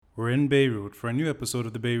We're in Beirut for a new episode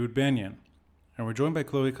of the Beirut Banyan, and we're joined by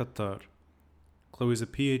Chloé Kattar. Chloé is a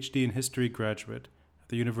PhD in history graduate at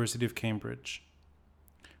the University of Cambridge.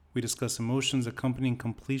 We discuss emotions accompanying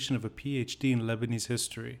completion of a PhD in Lebanese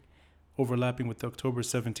history, overlapping with the October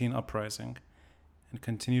 17 uprising, and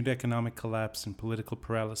continued economic collapse and political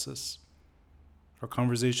paralysis. Our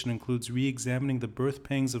conversation includes re-examining the birth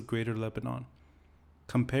pangs of Greater Lebanon,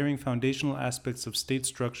 comparing foundational aspects of state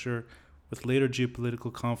structure with later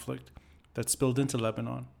geopolitical conflict that spilled into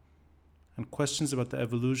Lebanon, and questions about the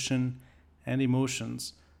evolution and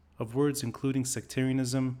emotions of words including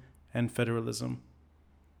sectarianism and federalism.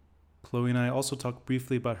 Chloé and I also talk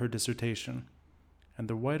briefly about her dissertation and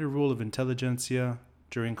the wider role of intelligentsia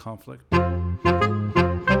during conflict.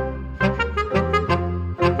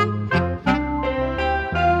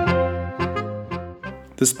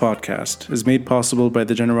 This podcast is made possible by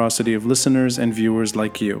the generosity of listeners and viewers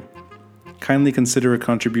like you. Kindly consider a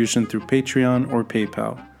contribution through Patreon or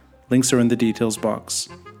PayPal. Links are in the details box.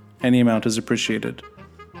 Any amount is appreciated.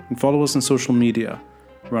 And follow us on social media.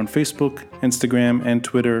 We're on Facebook, Instagram, and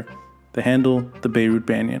Twitter. The handle, The Beirut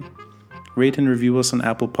Banyan. Rate and review us on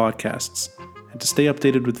Apple Podcasts. And to stay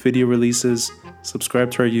updated with video releases, subscribe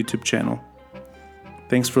to our YouTube channel.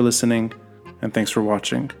 Thanks for listening, and thanks for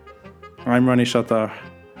watching. I'm Rani Kattar,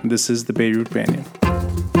 and this is The Beirut Banyan.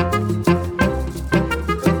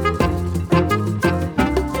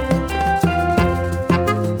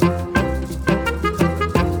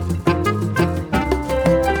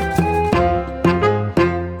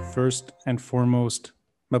 First and foremost,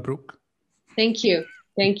 Mabruk. Thank you.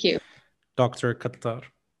 Dr. Kattar.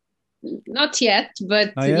 Not yet,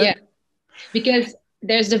 but Not yet? yeah, because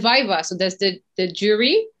there's the viva, so there's the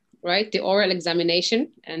jury, right? The oral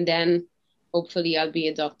examination, and then hopefully I'll be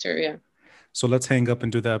a doctor, yeah. So let's hang up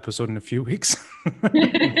and do the episode in a few weeks.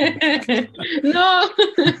 No.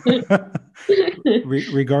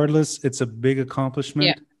 Regardless, it's a big accomplishment.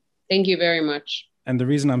 Yeah. Thank you very much. And the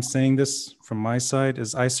reason I'm saying this from my side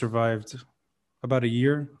is I survived about a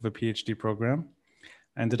year of a PhD program.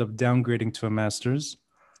 I ended up downgrading to a master's,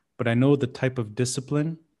 but I know the type of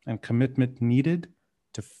discipline and commitment needed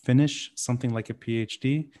to finish something like a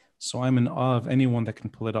PhD. So I'm in awe of anyone that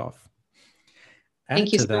can pull it off.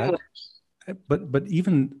 Thank you so much. But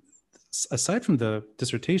even aside from the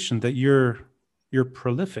dissertation, that you're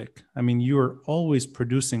prolific. I mean, you are always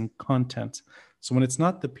producing content. So when it's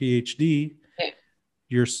not the PhD,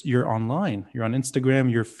 you're online, you're on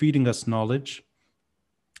Instagram, you're feeding us knowledge.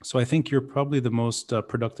 So I think you're probably the most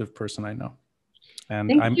productive person I know. And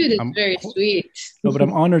Thank you. That's very sweet. No, but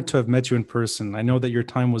I'm honored to have met you in person. I know that your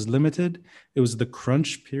time was limited. It was the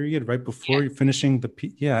crunch period right before you're finishing the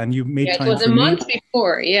and you made time for me. It was a month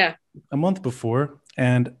before, yeah. A month before.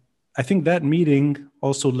 And I think that meeting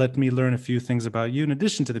also let me learn a few things about you in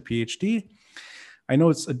addition to the PhD. I know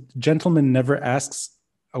it's a gentleman never asks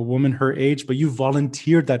a woman her age, but you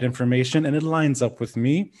volunteered that information and it lines up with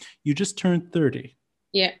me. You just turned 30.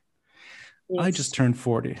 Yeah. Yes. I just turned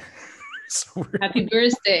 40. So happy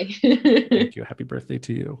birthday. Thank you. Happy birthday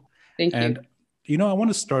to you. Thank you. And, I want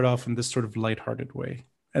to start off in this sort of lighthearted way.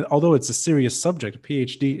 And although it's a serious subject,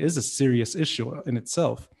 PhD is a serious issue in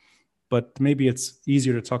itself. But maybe it's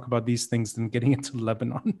easier to talk about these things than getting into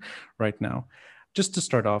Lebanon right now. Just to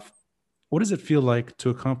start off, what does it feel like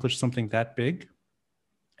to accomplish something that big?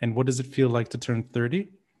 And what does it feel like to turn 30?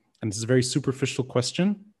 And this is a very superficial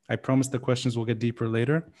question. I promise the questions will get deeper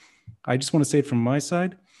later. I just want to say it from my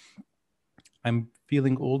side. I'm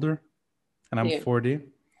feeling older and I'm 40.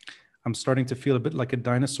 I'm starting to feel a bit like a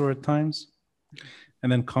dinosaur at times.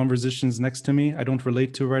 And then conversations next to me, I don't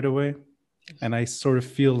relate to right away. And I sort of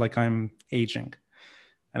feel like I'm aging.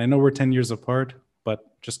 And I know we're 10 years apart,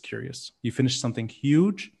 but just curious. You finished something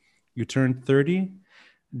huge. You turned 30.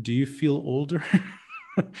 Do you feel older?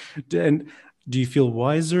 And do you feel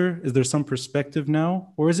wiser? Is there some perspective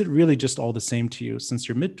now? Or is it really just all the same to you? Since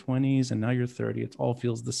you're mid-20s and now you're 30, it all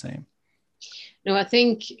feels the same. No, I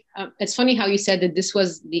think it's funny how you said that this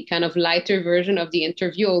was the kind of lighter version of the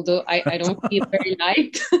interview, although I don't feel very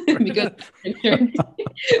light because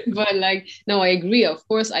but no, I agree. Of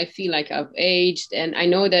course, I feel like I've aged, and I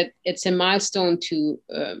know that it's a milestone to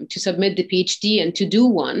submit the PhD and to do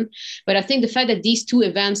one. But I think the fact that these two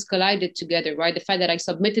events collided together, right? The fact that I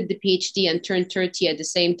submitted the PhD and turned 30 at the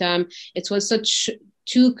same time, it was such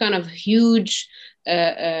two kind of huge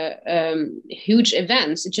events.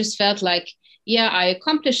 It just felt like, I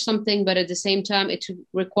accomplished something, but at the same time, it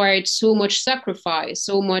required so much sacrifice,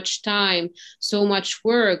 so much time, so much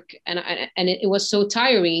work, and it was so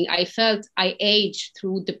tiring. I felt I aged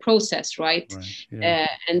through the process, right? Yeah.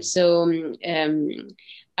 And so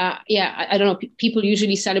I don't know. People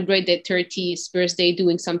usually celebrate their 30th birthday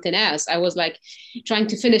doing something else. I was like trying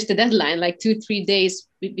to finish the deadline like 2-3 days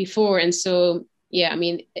before. And so, yeah, I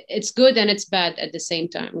mean, it's good and it's bad at the same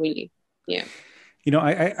time, really. Yeah.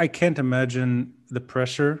 I can't imagine the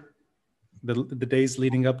pressure, the days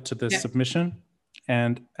leading up to the Yeah. submission,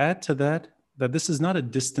 and add to that this is not a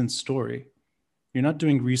distant story. You're not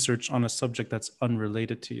doing research on a subject that's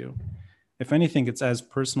unrelated to you. If anything, it's as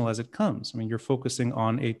personal as it comes. I mean, you're focusing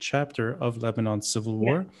on a chapter of Lebanon's civil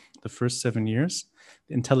war, the first 7 years,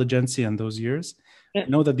 the intelligentsia in those years. Yeah. I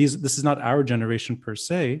know that this is not our generation per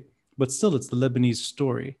se, but still it's the Lebanese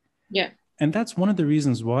story. Yeah. And that's one of the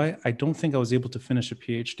reasons why I don't think I was able to finish a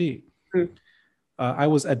PhD. I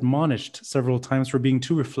was admonished several times for being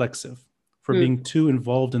too reflexive, for being too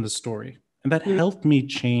involved in the story. And that helped me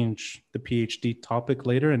change the PhD topic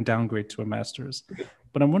later and downgrade to a master's.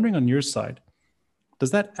 But I'm wondering on your side,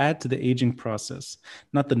 does that add to the aging process?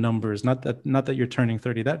 Not the numbers, not that you're turning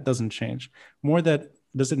 30, that doesn't change. More that,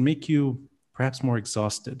 does it make you perhaps more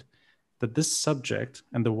exhausted? That this subject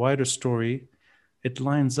and the wider story, it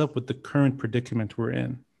lines up with the current predicament we're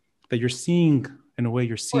in. That you're seeing, in a way,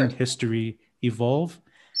 you're seeing history evolve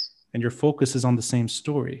and your focus is on the same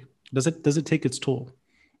story. Does it take its toll?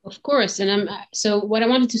 Of course. And so what I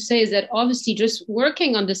wanted to say is that obviously just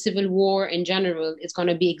working on the Civil War in general is going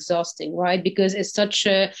to be exhausting, right? Because it's such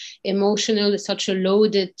a emotional, it's such a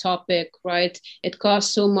loaded topic, right? It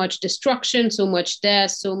caused so much destruction, so much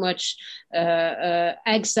death, so much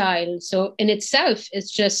exile. So in itself,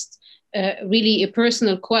 it's just really a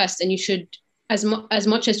personal quest, and you should, as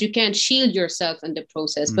much as you can, shield yourself in the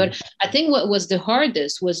process. But I think what was the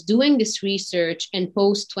hardest was doing this research in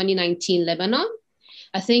post 2019 Lebanon.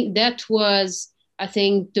 I think that was,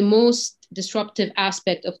 the most disruptive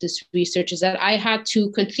aspect of this research, is that I had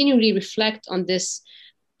to continually reflect on this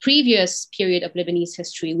previous period of Lebanese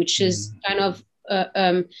history, which is kind of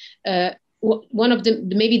one of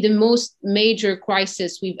maybe the most major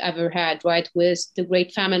crisis we've ever had, right? With the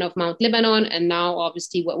Great Famine of Mount Lebanon, and now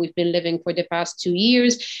obviously what we've been living for the past 2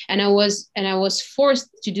 years. And I was forced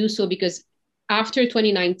to do so because after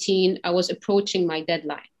 2019, I was approaching my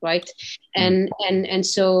deadline, right? And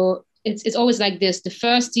so it's always like this. The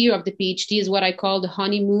first year of the PhD is what I call the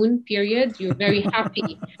honeymoon period. You're very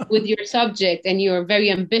happy with your subject and you're very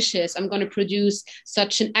ambitious. I'm going to produce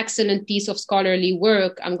such an excellent piece of scholarly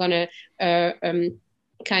work. I'm going to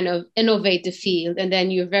kind of innovate the field, and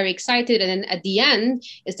then you're very excited, and then at the end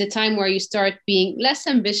is the time where you start being less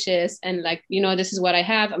ambitious and like, this is what I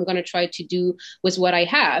have, I'm going to try to do with what I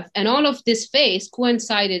have. And all of this phase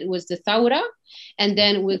coincided with the Thawra, and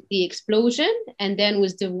then with the explosion, and then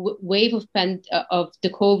with the wave of the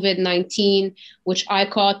COVID-19, which I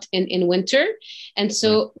caught in winter. And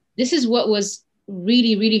so this is what was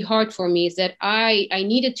really, really hard for me, is that I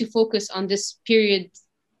needed to focus on this period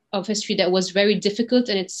of history that was very difficult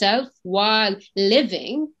in itself, while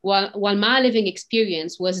my living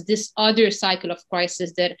experience was this other cycle of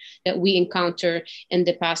crisis that we encounter in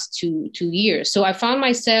the past two years. So I found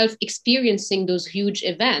myself experiencing those huge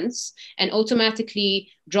events and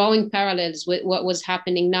automatically drawing parallels with what was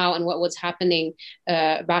happening now and what was happening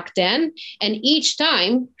back then. And each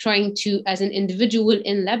time trying to, as an individual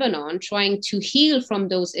in Lebanon, trying to heal from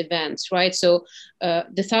those events, right? So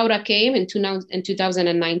the Thawra came in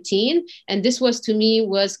 2019. And this was, to me,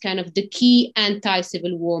 was kind of the key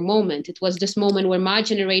anti-Civil War moment. It was this moment where my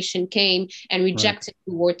generation came and rejected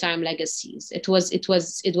wartime legacies. It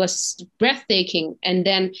was breathtaking. And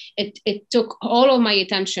then it took all of my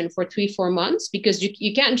attention for 3-4 months, because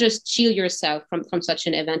you can't just shield yourself from such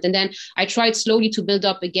an event. And then I tried slowly to build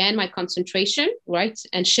up again my concentration, right?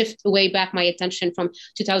 And shift away back my attention from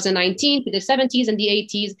 2019 to the 70s and the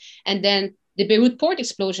 80s. And then the Beirut port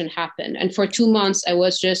explosion happened. And for 2 months, I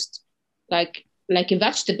was just like a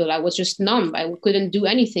vegetable. I was just numb. I couldn't do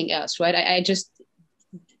anything else, right? I just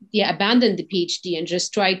abandoned the PhD and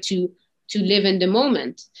just tried to live in the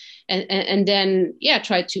moment. And then,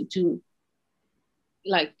 try to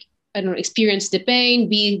like, I don't know, experience the pain,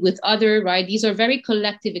 be with other, right? These are very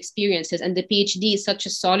collective experiences. And the PhD is such a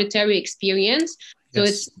solitary experience. So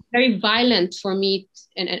it's very violent for me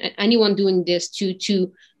and anyone doing this to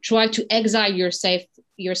try to exile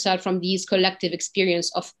yourself from these collective experience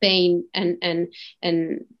of pain and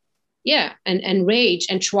rage,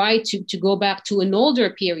 and try to go back to an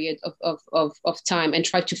older period of time and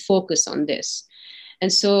try to focus on this.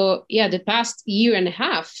 And so, the past year and a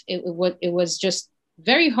half, it was just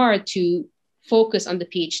very hard to focus on the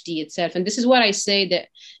PhD itself. And this is what I say,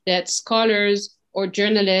 that scholars or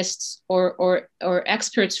journalists or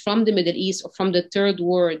experts from the Middle East or from the Third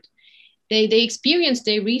World, they experience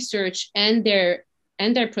their research and their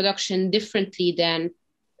and their production differently than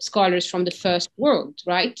scholars from the first world,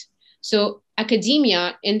 right? So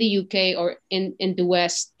academia in the UK or in the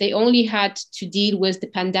West, they only had to deal with the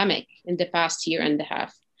pandemic in the past year and a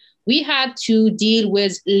half. We had to deal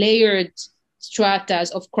with layered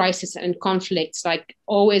stratas of crisis and conflicts, like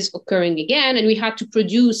always occurring again. And we had to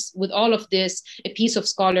produce with all of this a piece of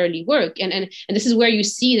scholarly work. And this is where you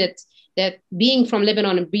see that being from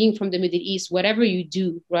Lebanon and being from the Middle East, whatever you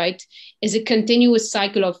do, right, is a continuous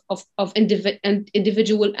cycle of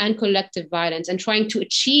individual and collective violence, and trying to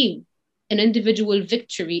achieve an individual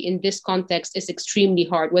victory in this context is extremely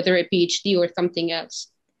hard, whether a PhD or something else.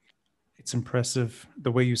 It's impressive.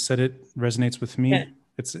 The way you said it resonates with me. Yeah.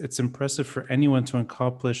 It's impressive for anyone to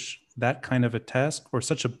accomplish that kind of a task, or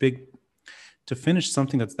such a big, to finish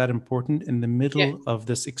something that's that important in the middle of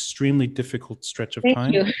this extremely difficult stretch of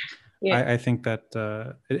time. Thank you. Yeah. I think that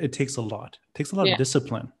it takes a lot. It takes a lot of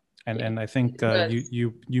discipline, and I think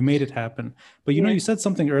you made it happen. But you know, you said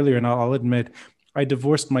something earlier, and I'll admit, I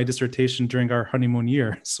divorced my dissertation during our honeymoon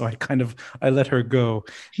year, so I let her go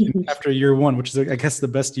after year one, which is, I guess, the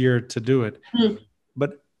best year to do it.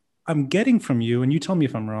 But I'm getting from you, and you tell me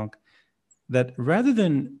if I'm wrong, that rather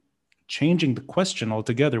than changing the question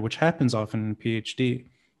altogether, which happens often in PhD,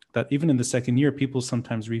 that even in the second year, people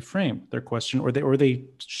sometimes reframe their question, or they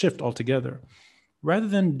shift altogether. Rather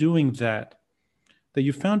than doing that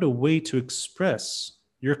you found a way to express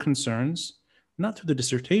your concerns, not through the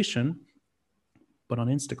dissertation, but on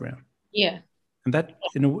Instagram. Yeah. And that,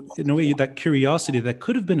 in a way, that curiosity that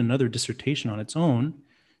could have been another dissertation on its own,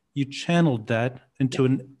 you channeled that into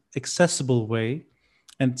an accessible way.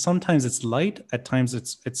 And sometimes it's light, at times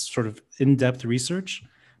it's sort of in-depth research,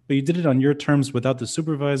 but you did it on your terms, without the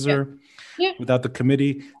supervisor, without the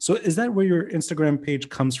committee. So is that where your Instagram page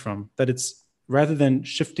comes from? That it's, rather than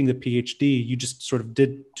shifting the PhD, you just sort of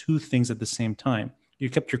did two things at the same time. You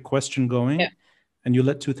kept your question going, and you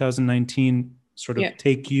let 2019 sort of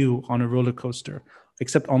take you on a roller coaster,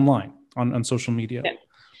 except online, on social media. Yeah.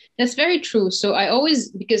 That's very true. So I always,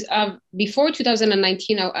 because before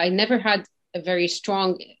 2019, I never had a very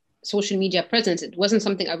strong social media presence. It wasn't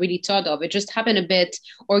something I really thought of. It just happened a bit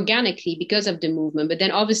organically because of the movement. But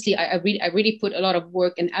then obviously I really put a lot of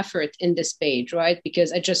work and effort in this page, right?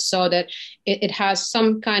 Because I just saw that it has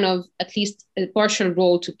some kind of, at least a partial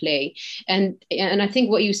role to play. And I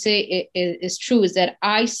think what you say is true, is that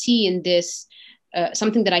I see in this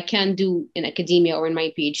something that I can do in academia or in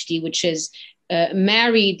my PhD, which is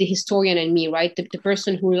marry the historian in me, right? The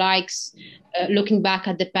person who likes looking back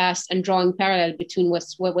at the past and drawing parallel between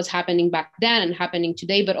what was happening back then and happening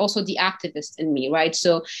today, but also the activist in me, right?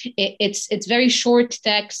 So it's very short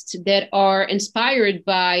texts that are inspired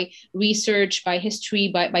by research, by history,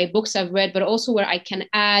 by books I've read, but also where I can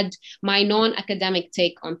add my non-academic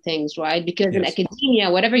take on things, right? Because in academia,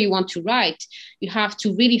 whatever you want to write, you have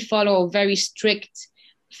to really follow a very strict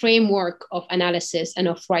framework of analysis and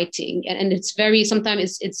of writing, and it's very,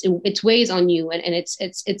 sometimes it weighs on you, and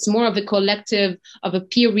it's more of a collective, of a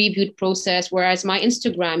peer-reviewed process, whereas my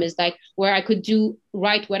Instagram is like where I could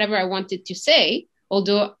write whatever I wanted to say,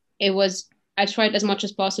 although I tried as much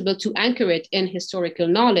as possible to anchor it in historical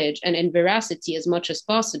knowledge and in veracity as much as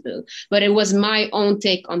possible, but it was my own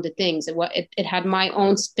take on the things. It had my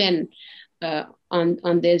own spin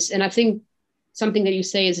on this. And I think something that you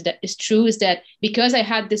say is true, is that because I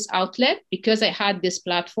had this outlet, because I had this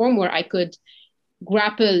platform where I could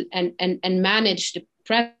grapple and manage the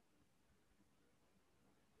press,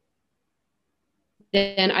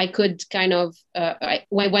 then I could kind of,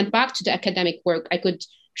 when I went back to the academic work, I could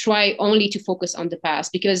try only to focus on the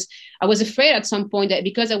past, because I was afraid at some point that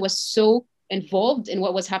because I was so involved in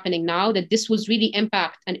what was happening now, that this was really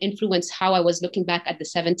impact and influence how I was looking back at the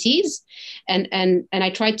 70s. And I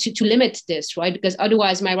tried to limit this, right? Because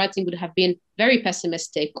otherwise my writing would have been very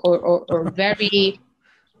pessimistic or very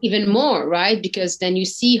even more, right? Because then you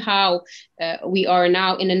see how we are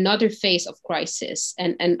now in another phase of crisis.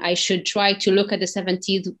 And I should try to look at the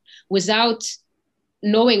 70s without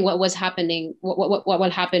knowing what was happening, what will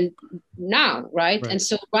happen now, right? And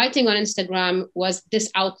so writing on Instagram was this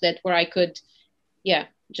outlet where I could,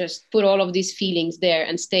 just put all of these feelings there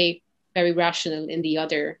and stay very rational in the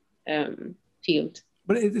other field.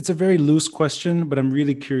 But it's a very loose question, but I'm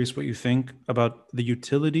really curious what you think about the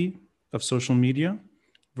utility of social media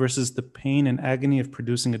versus the pain and agony of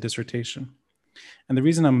producing a dissertation. And the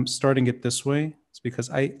reason I'm starting it this way is because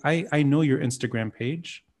I know your Instagram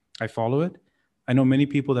page. I follow it. I know many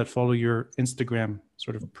people that follow your Instagram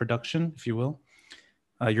sort of production, if you will,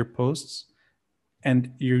 your posts.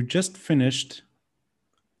 And you just finished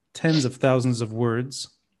tens of thousands of words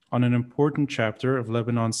on an important chapter of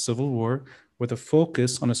Lebanon's civil war, with a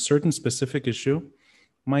focus on a certain specific issue,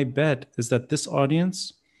 my bet is that this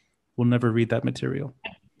audience will never read that material.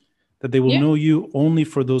 That they will know you only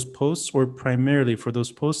for those posts, or primarily for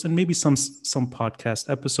those posts, and maybe some podcast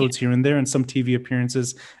episodes here and there, and some TV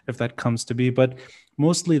appearances if that comes to be, but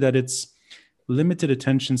mostly that it's limited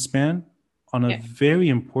attention span on a very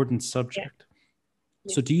important subject.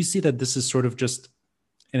 So do you see that this is sort of just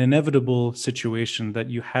an inevitable situation, that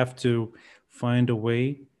you have to find a way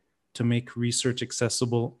to make research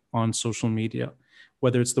accessible on social media,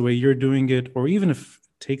 whether it's the way you're doing it, or even if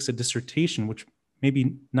it takes a dissertation, which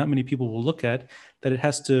maybe not many people will look at, that it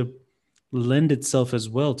has to lend itself as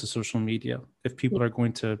well to social media if people are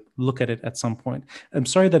going to look at it at some point? I'm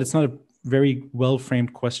sorry that it's not a very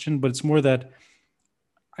well-framed question, but it's more that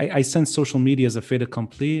I sense social media as a fait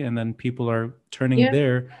accompli, and then people are turning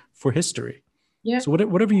there for history. So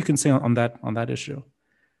whatever you can say on that issue.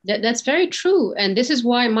 That's very true. And this is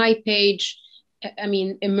why my page, I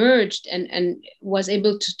mean, emerged and was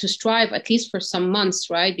able to strive, at least for some months,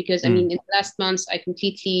 right? Because I mean, in the last months, I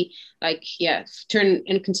completely turned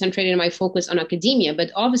and concentrated my focus on academia. But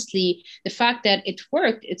obviously, the fact that it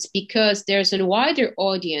worked, it's because there's a wider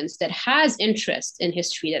audience that has interest in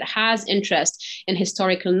history, that has interest in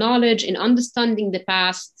historical knowledge, in understanding the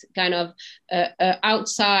past, kind of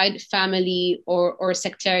outside family or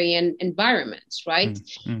sectarian environments, right?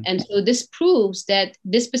 And so this proves that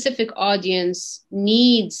this specific audience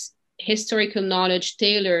needs historical knowledge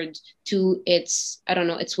tailored to its, I don't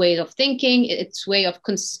know, its way of thinking, its way of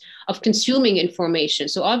consuming information.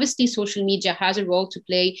 So obviously social media has a role to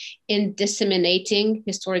play in disseminating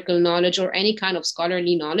historical knowledge or any kind of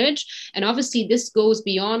scholarly knowledge. And obviously this goes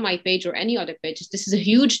beyond my page or any other pages. This is a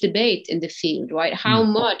huge debate in the field, right? How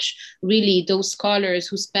much really those scholars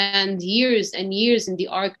who spend years and years in the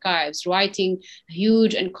archives writing a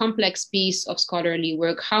huge and complex piece of scholarly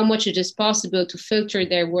work, how much it is possible to filter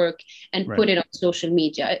their work and put it on social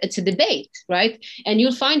media. It's a debate, right? And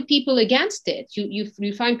you'll find people against it.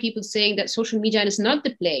 You find people saying that social media is not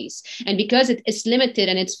the place. And because it is limited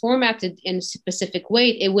and it's formatted in a specific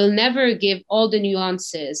way, it will never give all the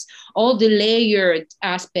nuances, all the layered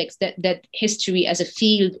aspects that history as a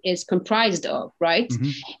field is comprised of, right?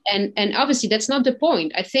 And obviously that's not the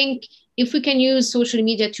point. I think if we can use social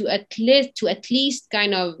media to at least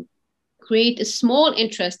kind of create a small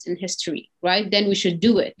interest in history, right, then we should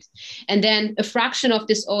do it. And then a fraction of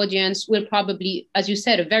this audience will probably, as you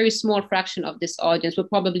said, a very small fraction of this audience will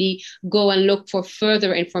probably go and look for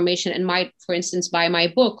further information and might, for instance, buy my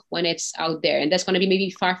book when it's out there. And that's going to be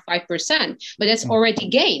maybe 5%, but that's already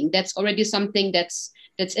gained. That's already something that's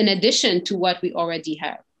in addition to what we already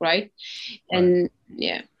have, right? And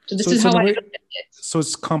so this is how I look at it. So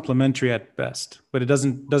it's complementary at best, but it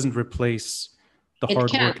doesn't replace the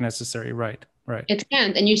hard work necessary, right? It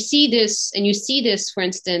can't. And you see this, for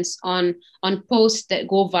instance, on posts that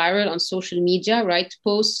go viral on social media, right?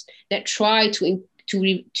 Posts that try to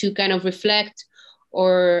kind of reflect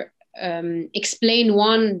or explain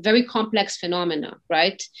one very complex phenomena,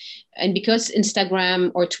 right? And because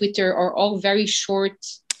Instagram or Twitter are all very short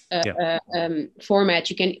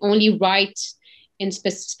format, you can only write in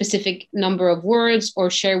specific number of words or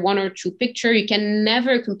share one or two pictures. You can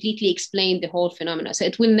never completely explain the whole phenomena. So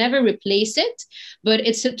it will never replace it, but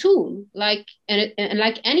it's a tool. Like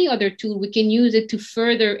any other tool, we can use it to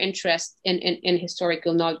further interest in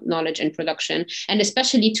historical knowledge and production, and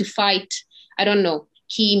especially to fight, I don't know,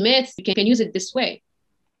 key myths. You can use it this way.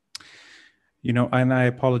 You know, and I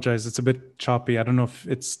apologize, it's a bit choppy. I don't know if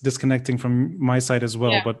it's disconnecting from my side as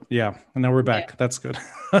well, but and now we're back. That's good.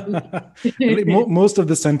 Most of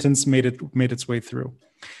the sentence made its way through.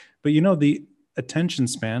 But you know, the attention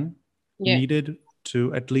span needed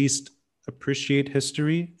to at least appreciate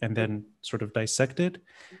history and then sort of dissect it,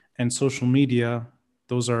 and social media,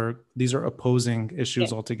 these are opposing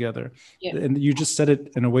issues altogether. And you just said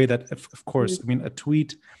it in a way that, of course, I mean, a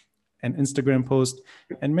tweet, an Instagram post,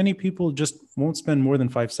 and many people just won't spend more than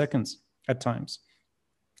 5 seconds at times.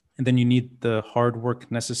 And then you need the hard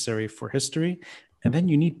work necessary for history. And then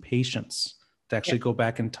you need patience to actually go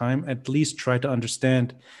back in time, at least try to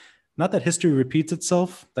understand, not that history repeats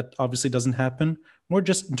itself, that obviously doesn't happen, more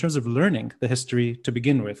just in terms of learning the history to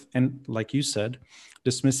begin with. And like you said,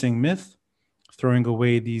 dismissing myth, throwing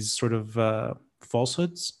away these sort of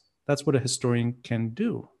falsehoods, that's what a historian can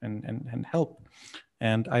do and help.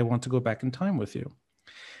 And I want to go back in time with you.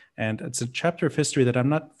 And it's a chapter of history that I'm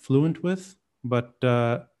not fluent with, but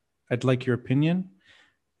I'd like your opinion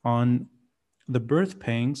on the birth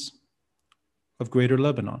pangs of Greater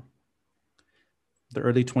Lebanon, the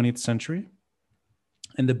early 20th century,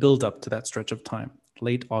 and the build-up to that stretch of time,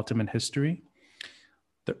 late Ottoman history.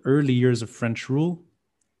 the early years of French rule,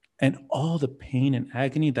 and all the pain and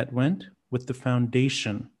agony that went with the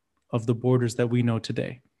foundation of the borders that we know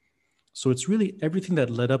today. So it's really everything that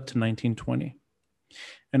led up to 1920.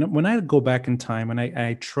 And when I go back in time and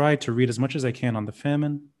I try to read as much as I can on the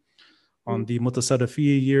famine, on the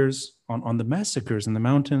Mutasarrifiyya years, on the massacres in the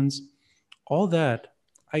mountains, all that,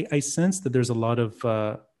 I sense that there's a lot of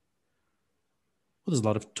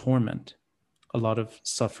torment, a lot of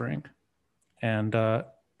suffering, and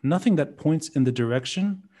nothing that points in the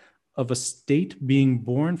direction of a state being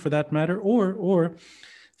born, for that matter, or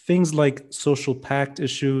things like social pact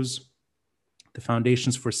issues, the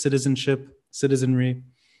foundations for citizenry,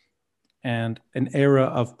 and an era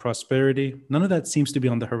of prosperity. None of that seems to be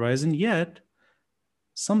on the horizon yet.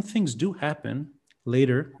 Some things do happen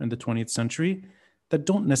later in the 20th century that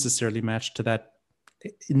don't necessarily match to that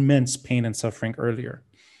immense pain and suffering earlier.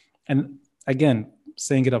 And again,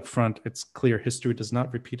 saying it up front, it's clear history does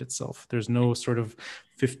not repeat itself. There's no sort of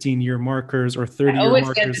 15-year markers or 30-year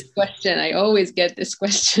markers. I always get this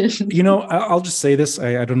question. You know, I'll just say this.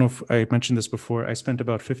 I don't know if I mentioned this before. I spent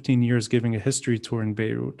about 15 years giving a history tour in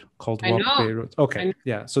Beirut called WAP Beirut. Okay.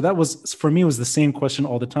 Yeah. So that was, for me, was the same question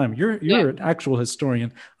all the time. You're an actual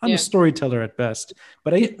historian. I'm a storyteller at best.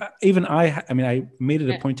 But I made it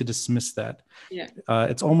a point to dismiss that. Yeah.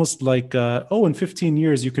 It's almost like, in 15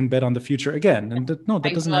 years, you can bet on the future again. And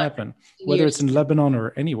that doesn't happen, whether it's in Lebanon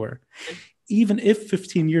or anywhere. Even if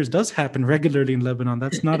 15 years does happen regularly in Lebanon,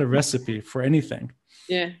 that's not a recipe for anything.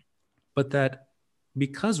 Yeah. But that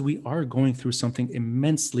because we are going through something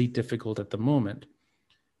immensely difficult at the moment,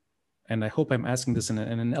 and I hope I'm asking this in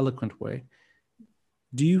an eloquent way,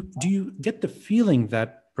 do you get the feeling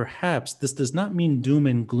that perhaps this does not mean doom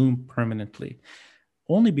and gloom permanently?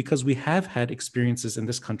 Only because we have had experiences in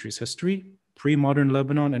this country's history, pre-modern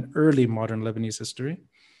Lebanon and early modern Lebanese history,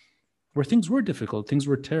 where things were difficult, things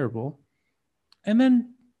were terrible, and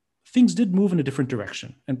then things did move in a different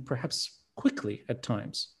direction, and perhaps quickly at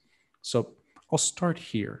times. So I'll start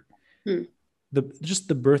here. Just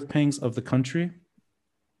the birth pangs of the country,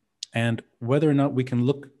 and whether or not we can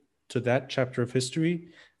look to that chapter of history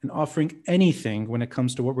and offering anything when it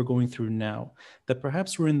comes to what we're going through now, that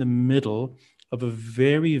perhaps we're in the middle of a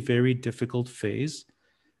very, very difficult phase,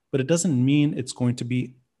 but it doesn't mean it's going to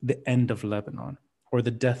be the end of Lebanon or the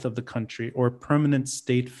death of the country or permanent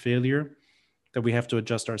state failure that we have to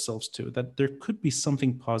adjust ourselves to, that there could be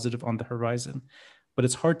something positive on the horizon, but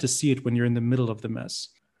it's hard to see it when you're in the middle of the mess.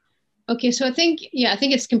 Okay, so I think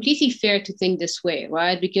it's completely fair to think this way,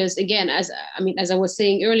 right? Because again, as I was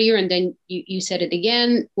saying earlier, and then you said it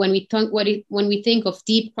again, when we think of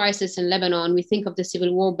deep crisis in Lebanon, we think of the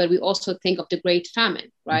civil war, but we also think of the Great Famine,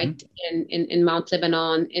 right? Mm-hmm. In Mount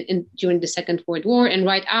Lebanon during the Second World War, and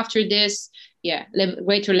right after this,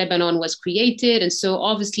 Greater Lebanon was created. And so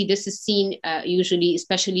obviously this is seen usually,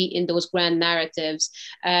 especially in those grand narratives,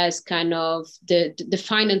 as kind of the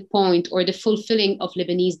final point or the fulfilling of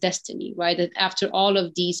Lebanese destiny, right? That after all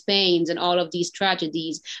of these pains and all of these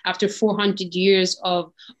tragedies, after 400 years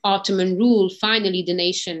of Ottoman rule, finally the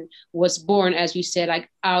nation was born, as you said, like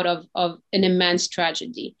out of an immense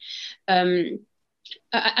tragedy.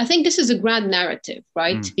 I think this is a grand narrative,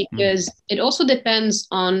 right? Because it also depends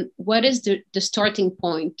on what is the starting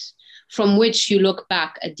point from which you look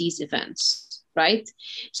back at these events, right?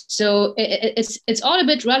 So it's all a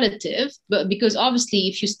bit relative, but because obviously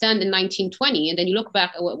if you stand in 1920 and then you look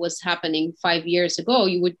back at what was happening 5 years ago,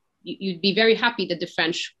 you'd be very happy that the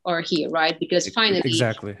French are here, right? Because finally,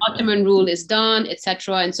 Ottoman rule is done,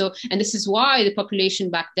 etc. And this is why the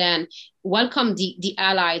population back then welcomed the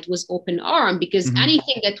Allied with open arm, because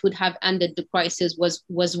anything that would have ended the crisis was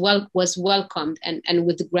welcomed and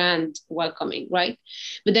with grand welcoming, right?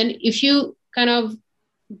 But then if you kind of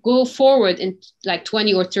go forward in like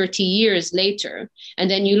 20 or 30 years later,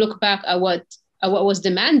 and then you look back at what was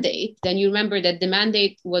the mandate, then you remember that the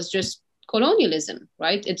mandate was just colonialism,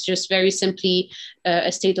 right? It's just very simply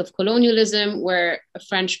a state of colonialism where a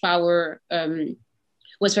French power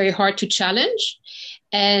was very hard to challenge.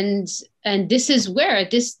 And this is where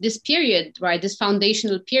this period, right, this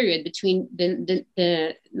foundational period between the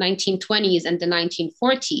 1920s and the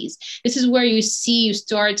 1940s, this is where you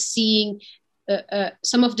start seeing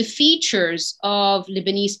some of the features of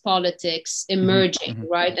Lebanese politics emerging,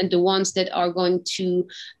 right? And the ones that are going to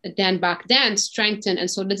back then strengthen and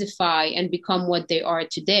solidify and become what they are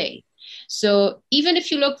today. So even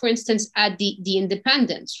if you look, for instance, at the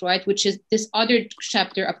independence, right, which is this other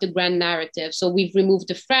chapter of the grand narrative. So we've removed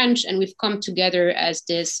the French and we've come together as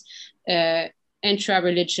this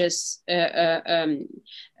intra-religious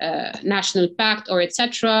national pact, or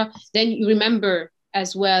etc. Then you remember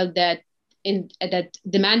as well that that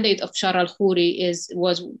the mandate of Bashar al-Khoury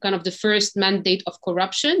was kind of the first mandate of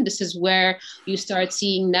corruption. This is where you start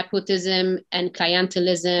seeing nepotism and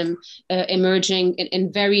clientelism emerging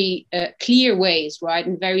in very clear ways, right?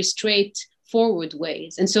 In very straightforward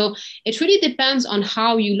ways. And so it really depends on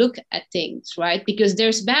how you look at things, right? Because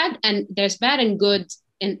there's bad and good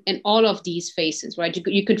in all of these phases, right?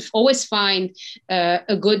 You could always find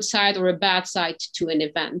a good side or a bad side to an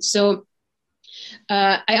event. So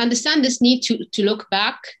I understand this need to look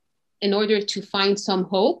back in order to find some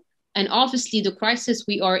hope. And obviously, the crisis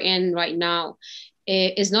we are in right now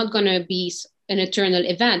is not going to be an eternal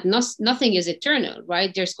event. Nothing is eternal,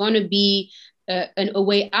 right? There's going to be a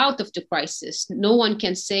way out of the crisis. No one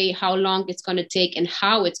can say how long it's going to take and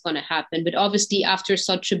how it's going to happen. But obviously, after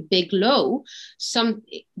such a big low,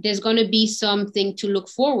 there's going to be something to look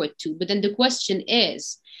forward to. But then the question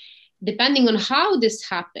is, depending on how this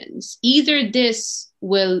happens, either this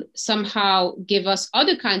will somehow give us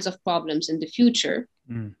other kinds of problems in the future,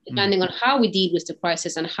 depending on how we deal with the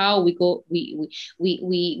crisis and how we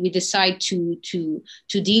decide to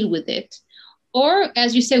deal with it. Or,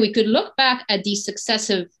 as you say, we could look back at these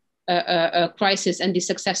successive crises and the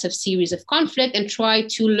successive series of conflict and try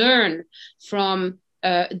to learn from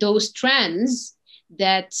those trends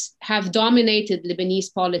that have dominated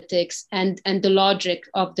Lebanese politics and the logic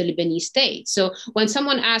of the Lebanese state. So when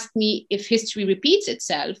someone asks me if history repeats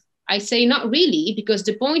itself, I say not really, because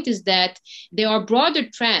the point is that there are broader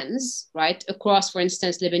trends, right, across, for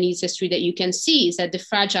instance, Lebanese history that you can see is that the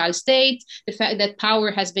fragile state, the fact that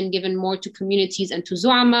power has been given more to communities and to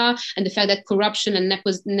Zuama, and the fact that corruption and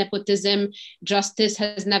nepotism, justice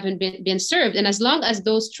has never been served. And as long as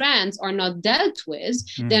those trends are not dealt with,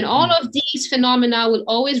 then all of these phenomena will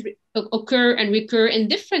always occur and recur in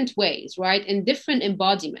different ways, right, in different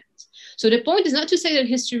embodiments. So the point is not to say that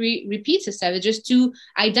history repeats itself, it's just to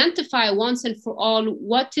identify once and for all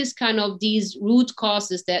what is kind of these root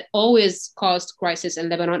causes that always caused crisis in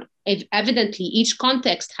Lebanon. Evidently, each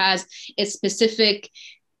context has its specific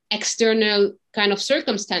external kind of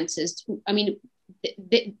circumstances. I mean,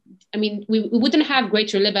 we wouldn't have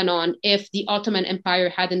Greater Lebanon if the Ottoman Empire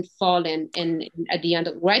hadn't fallen at the end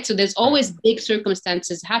of, right? So there's always big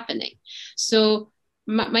circumstances happening. So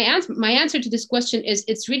my answer to this question is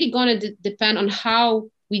it's really going to depend on how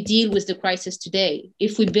we deal with the crisis today.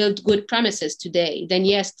 If we build good premises today, then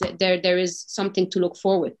yes, there is something to look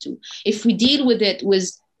forward to. If we deal with it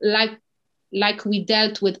like we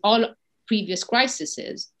dealt with all previous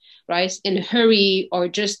crises, right, in a hurry or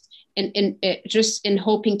just in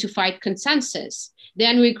hoping to fight consensus,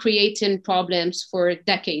 then we're creating problems for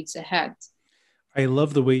decades ahead. I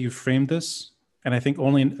love the way you framed this. And I think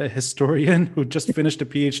only a historian who just finished a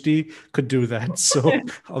PhD could do that. So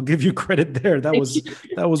I'll give you credit there. That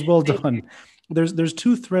was well done. There's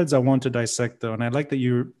two threads I want to dissect though. And I like that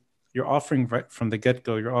you're offering right from the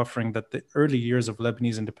get-go, you're offering that the early years of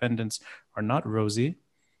Lebanese independence are not rosy.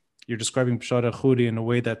 You're describing Bashar al-Khoury in a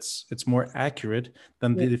way it's more accurate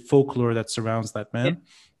than the folklore that surrounds that man.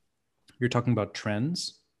 Yeah. You're talking about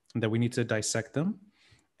trends and that we need to dissect them.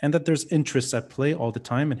 And that there's interests at play all the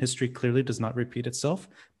time, and history clearly does not repeat itself,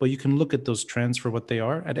 but you can look at those trends for what they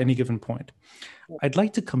are at any given point. I'd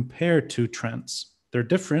like to compare two trends. They're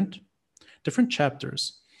different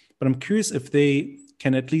chapters, but I'm curious if they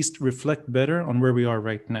can at least reflect better on where we are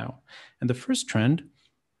right now. And the first trend,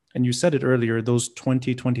 and you said it earlier, those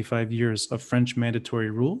 25 years of French mandatory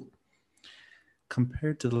rule,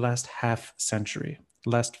 compared to the last half century, the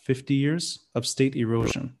last 50 years of state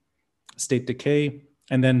erosion, state decay,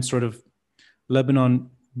 and then sort of Lebanon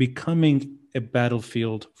becoming a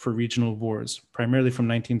battlefield for regional wars, primarily from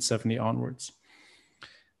 1970 onwards.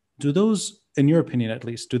 Do those, in your opinion at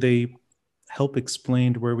least, do they help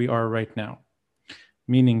explain where we are right now?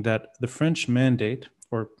 Meaning that the French mandate,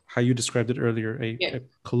 or how you described it earlier, a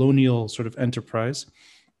colonial sort of enterprise,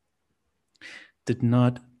 did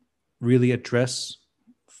not really address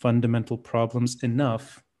fundamental problems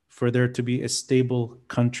enough for there to be a stable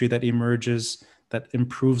country that emerges, that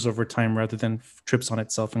improves over time rather than trips on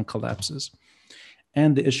itself and collapses.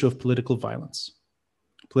 And the issue of political violence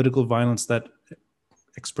that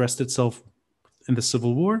expressed itself in the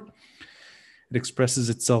Civil War. It expresses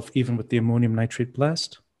itself even with the ammonium nitrate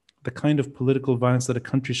blast, the kind of political violence that a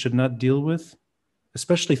country should not deal with,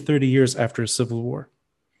 especially 30 years after a civil war.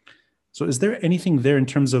 So is there anything there in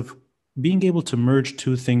terms of being able to merge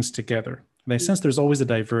two things together? And I sense there's always a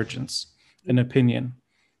divergence in opinion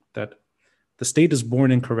that the state is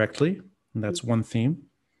born incorrectly, and that's one theme.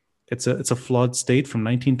 It's a flawed state from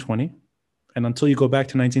 1920, and until you go back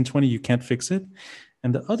to 1920, you can't fix it.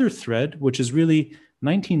 And the other thread, which is really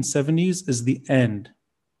 1970s, is the end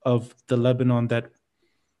of the Lebanon that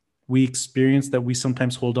we experience, that we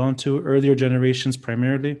sometimes hold on to, earlier generations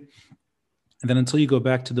primarily. And then until you go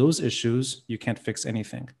back to those issues, you can't fix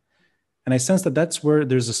anything. And I sense that that's where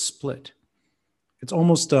there's a split. It's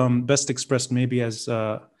almost best expressed maybe as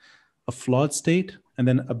a flawed state and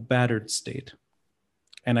then a battered state.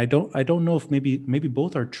 And I don't know if maybe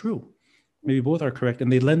both are true. Maybe both are correct,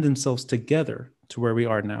 and they lend themselves together to where we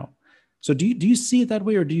are now. So do you see it that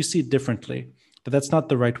way, or do you see it differently? That that's not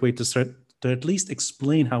the right way to start to at least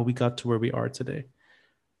explain how we got to where we are today,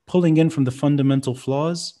 pulling in from the fundamental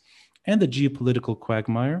flaws and the geopolitical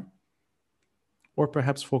quagmire, or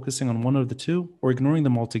perhaps focusing on one of the two, or ignoring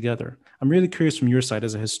them altogether. I'm really curious from your side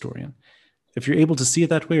as a historian, if you're able to see it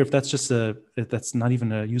that way, or if that's not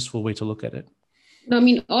even a useful way to look at it. No, I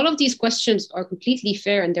mean, all of these questions are completely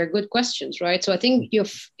fair and they're good questions, right? So I think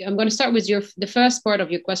I'm going to start with the first part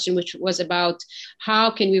of your question, which was about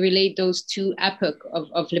how can we relate those two epochs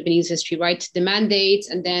of Lebanese history, right? The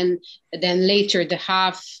mandates and then later the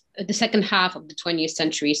second half of the 20th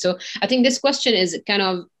century. So I think this question is kind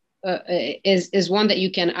of is one that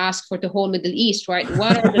you can ask for the whole Middle East, right?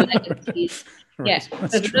 What are the legacies? Right. Yes.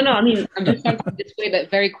 No, I mean, I'm just talking this way, but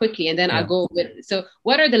very quickly, and then I'll go with. So,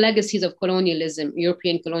 what are the legacies of colonialism,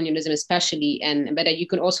 European colonialism, especially, but you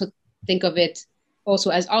can also think of it also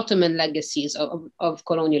as Ottoman legacies of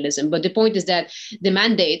colonialism. But the point is that the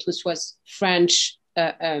mandate, which was French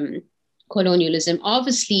colonialism,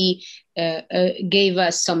 obviously gave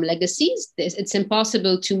us some legacies. It's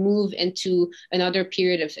impossible to move into another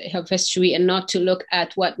period of history and not to look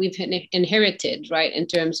at what we've inherited, right, in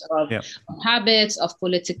terms of habits, of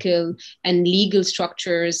political and legal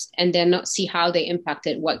structures, and then not see how they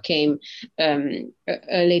impacted what came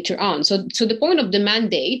later on. So the point of the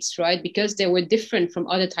mandates, right, because they were different from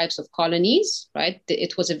other types of colonies, right,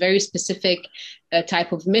 it was a very specific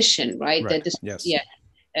type of mission, right?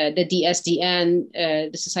 The DSDN,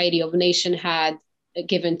 the Society of Nations, had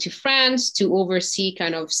given to France to oversee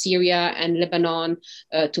kind of Syria and Lebanon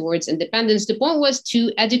towards independence. The point was to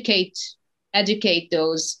educate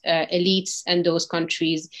those elites and those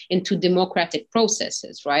countries into democratic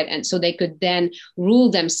processes, right? And so they could then rule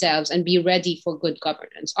themselves and be ready for good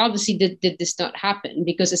governance. Obviously, did this not happen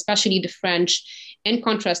because especially the French, in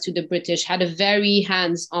contrast to the British, had a very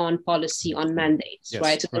hands-on policy on mandates,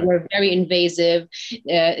 right? So they were very invasive.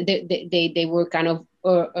 They were kind of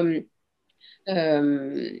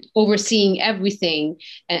overseeing everything.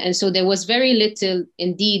 And so there was very little,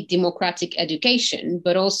 indeed, democratic education,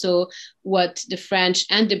 but also what the French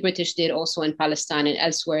and the British did also in Palestine and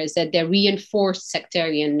elsewhere is that they reinforced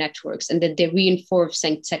sectarian networks and that they reinforced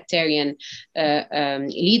sectarian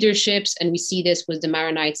leaderships. And we see this with the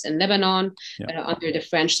Maronites in Lebanon under the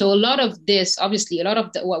French. So a lot of this, obviously, a lot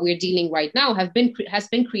of what we're dealing right now has been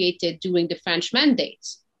created during the French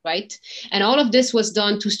mandates. Right. And all of this was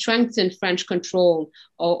done to strengthen French control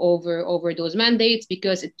over those mandates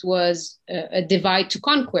because it was a divide to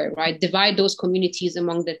conquer, right? Divide those communities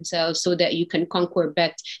among themselves so that you can conquer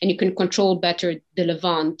better and you can control better the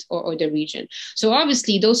Levant or the region. So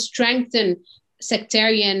obviously those strengthen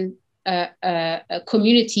sectarian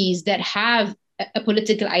communities that have a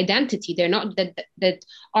political identity. They're not that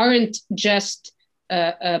aren't just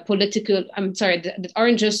that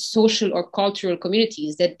aren't just social or cultural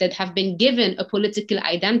communities that have been given a political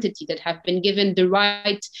identity, that have been given the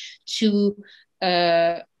right to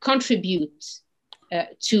contribute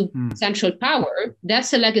to central power.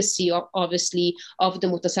 That's a legacy, obviously, of the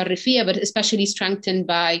Mutasarrifiyya, but especially strengthened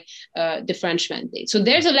by the French mandate. So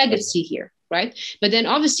there's a legacy here, right? But then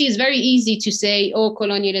obviously it's very easy to say, oh,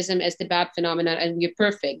 colonialism is the bad phenomenon and we're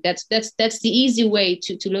perfect. That's the easy way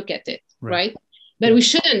to look at it, right? But we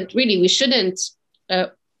shouldn't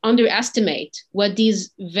underestimate what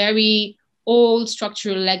these very old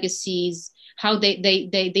structural legacies, how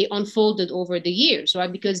they unfolded over the years,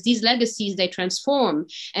 right? Because these legacies, they transform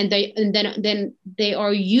and then they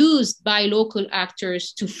are used by local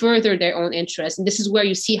actors to further their own interests. And this is where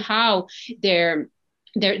you see how they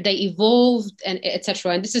evolved and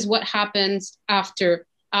etc. And this is what happens after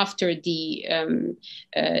the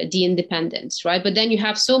independence, right? But then you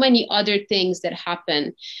have so many other things that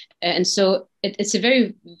happen, and so it's a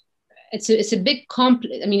big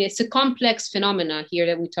complex. I mean, it's a complex phenomena here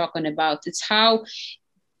that we're talking about. It's how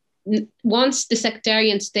once the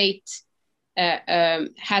sectarian state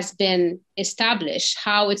has been established,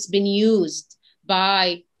 how it's been used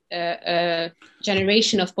by a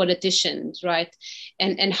generation of politicians, right?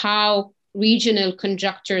 And how regional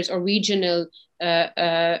conjunctures or regional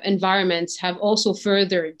environments have also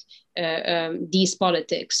furthered these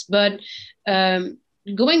politics. But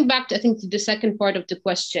going back to, I think, to the second part of the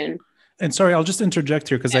question. And sorry, I'll just interject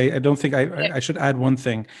here because I don't think I should add one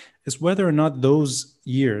thing, is whether or not those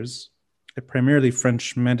years, primarily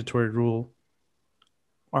French mandatory rule,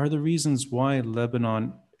 are the reasons why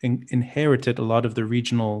Lebanon inherited a lot of the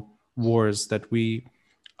regional wars that we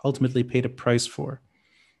ultimately paid a price for.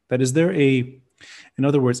 That is there in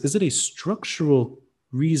other words, is it a structural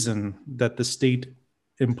reason that the state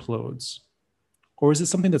implodes? Or is it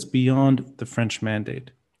something that's beyond the French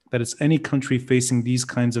mandate? That it's any country facing these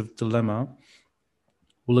kinds of dilemma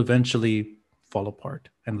will eventually fall apart,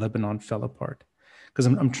 and Lebanon fell apart. Because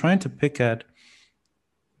I'm trying to pick at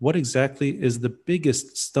what exactly is the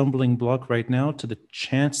biggest stumbling block right now to the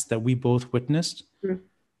chance that we both witnessed,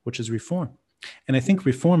 which is reform. And I think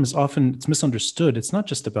reform is often, it's misunderstood. It's not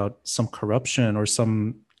just about some corruption or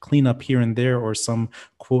some cleanup here and there or some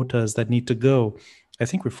quotas that need to go. I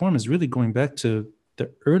think reform is really going back to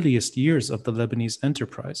the earliest years of the Lebanese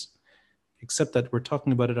enterprise, except that we're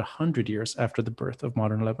talking about it 100 years after the birth of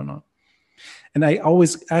modern Lebanon. And I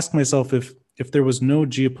always ask myself if there was no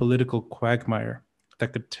geopolitical quagmire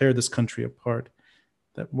that could tear this country apart,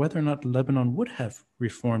 that whether or not Lebanon would have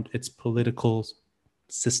reformed its political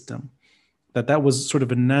system, that was sort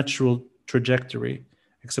of a natural trajectory,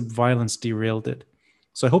 except violence derailed it.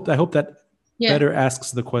 So I hope that better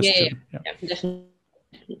asks the question. Yeah, definitely.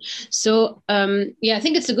 So I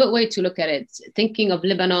think it's a good way to look at it. Thinking of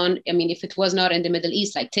Lebanon, I mean, if it was not in the Middle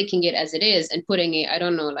East, like taking it as it is and putting it, I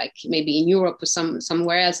don't know, like maybe in Europe or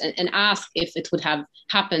somewhere else, and ask if it would have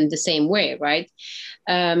happened the same way, right?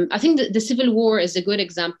 I think the Civil War is a good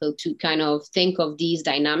example to kind of think of these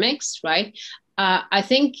dynamics, right? I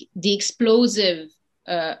think the explosive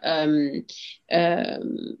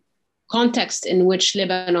context in which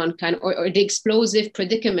Lebanon or the explosive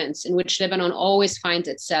predicaments in which Lebanon always finds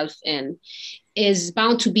itself in is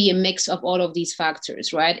bound to be a mix of all of these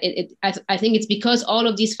factors, right? I think it's because all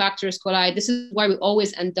of these factors collide. This is why we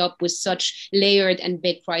always end up with such layered and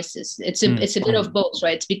big crises. It's a bit of both,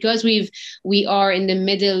 right? It's because we are in the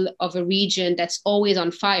middle of a region that's always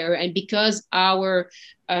on fire, and because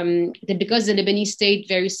because the Lebanese state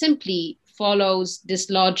very simply follows this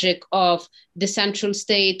logic of the central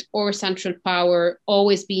state or central power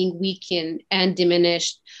always being weakened and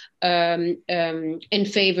diminished in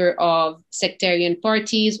favor of sectarian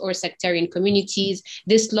parties or sectarian communities.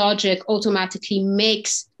 This logic automatically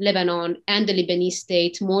makes Lebanon and the Lebanese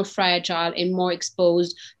state more fragile and more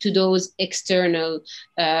exposed to those external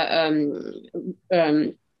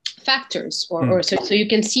factors. So you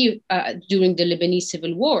can see during the Lebanese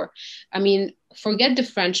Civil War, I mean, forget the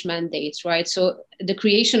French mandates, right? So the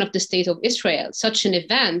creation of the State of Israel, such an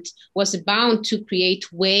event was bound to create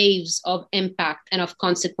waves of impact and of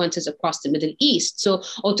consequences across the Middle East. So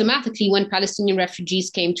automatically, when Palestinian refugees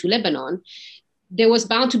came to Lebanon, there was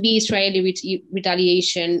bound to be Israeli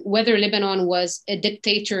retaliation, whether Lebanon was a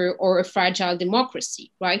dictator or a fragile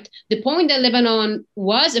democracy, right? The point that Lebanon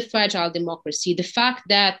was a fragile democracy, the fact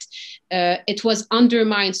that it was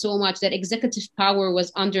undermined so much, that executive power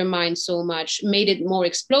was undermined so much, made it more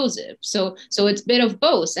explosive. So it's a bit of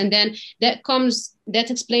both. And then that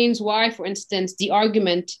explains why, for instance, the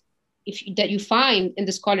argument that you find in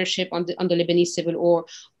the scholarship on the Lebanese Civil War,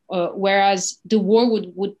 whereas the war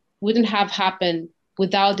wouldn't have happened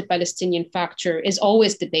without the Palestinian factor, is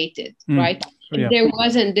always debated, right? If there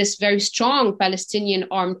wasn't this very strong Palestinian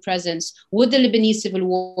armed presence, would the Lebanese Civil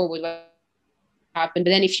War would happen?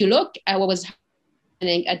 But then if you look at what was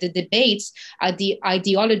happening at the debates, at the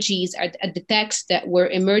ideologies, at the texts that were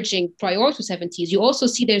emerging prior to 70s, you also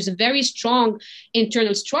see there's a very strong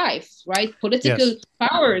internal strife, right?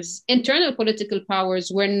 Internal political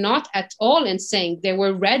powers were not at all in sync. They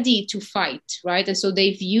were ready to fight, right? And so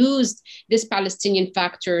they've used this Palestinian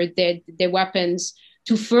factor, their weapons,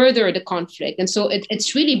 to further the conflict. And so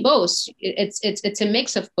it's really both. It's a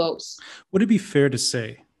mix of both. Would it be fair to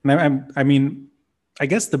say, I mean, I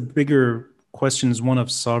guess the bigger question is one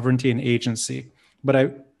of sovereignty and agency, but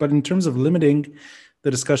in terms of limiting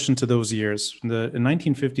the discussion to those years, the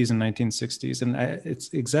 1950s and 1960s, and it's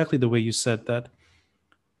exactly the way you said, that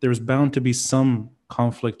there's bound to be some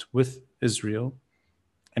conflict with Israel,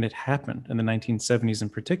 and it happened in the 1970s in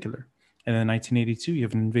particular. And in 1982, you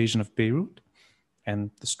have an invasion of Beirut,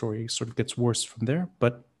 and the story sort of gets worse from there.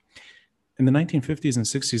 But in the 1950s and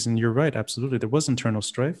 60s, and you're right, absolutely, there was internal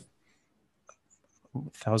strife.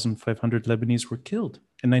 1,500 Lebanese were killed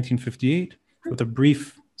in 1958 with a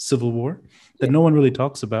brief civil war that no one really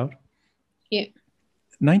talks about.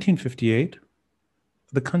 1958,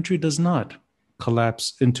 the country does not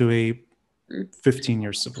collapse into a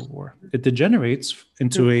 15-year civil war. It degenerates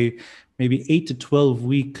into a maybe 8 to 12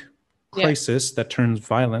 week crisis that turns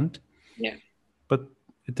violent. Yeah. But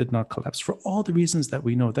It did not collapse for all the reasons that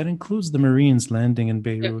we know. That includes the Marines landing in Yeah.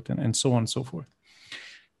 Beirut and so on and so forth.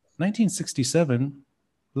 1967,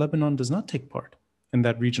 Lebanon does not take part in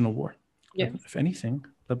that regional war. Yeah. If anything,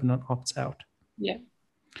 Lebanon opts out. Yeah.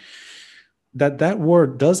 That war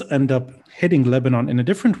does end up hitting Lebanon in a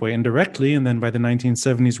different way, indirectly, and then by the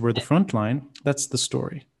 1970s, we're the front line. That's the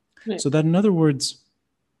story. Yeah. So that, in other words,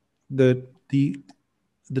 the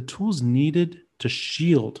tools needed to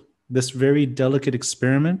shield this very delicate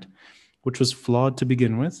experiment, which was flawed to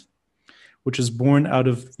begin with, which is born out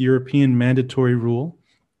of European mandatory rule,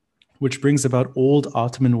 which brings about old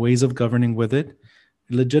Ottoman ways of governing with it.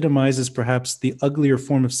 It legitimizes perhaps the uglier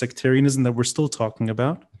form of sectarianism that we're still talking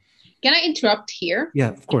about. Can I interrupt here? Yeah,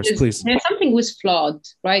 of course, please. There's something was flawed,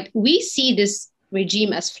 right? We see this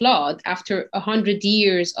regime as flawed after 100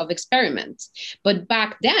 years of experiments. But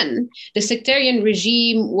back then, the sectarian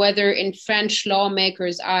regime, whether in French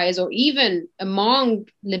lawmakers' eyes or even among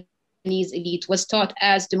Lebanese elite, was thought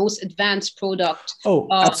as the most advanced product of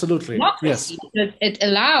absolutely democracy. Yes. It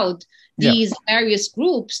allowed these various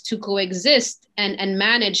groups to coexist and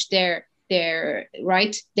manage their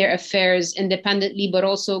affairs independently, but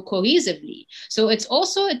also cohesively. So it's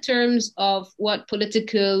also in terms of what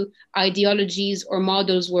political ideologies or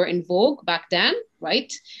models were in vogue back then,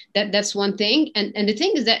 right? That's one thing. And the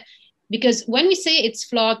thing is that because when we say it's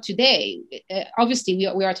flawed today, obviously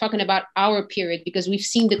we are talking about our period because we've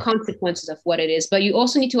seen the consequences of what it is. But you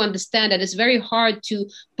also need to understand that it's very hard to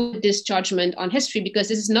put this judgment on history because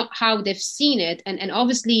this is not how they've seen it. And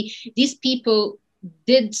obviously these people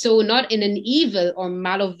did so not in an evil or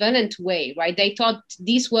malevolent way, right? They thought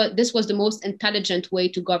this was the most intelligent way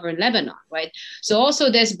to govern Lebanon, right? So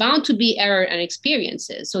also there's bound to be error and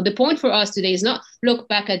experiences. So the point for us today is not look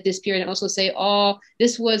back at this period and also say, oh,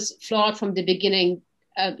 this was flawed from the beginning.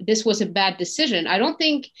 This was a bad decision. I don't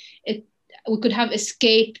think we could have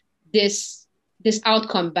escaped this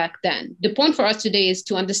outcome back then. The point for us today is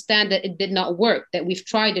to understand that it did not work, that we've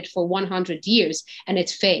tried it for 100 years and it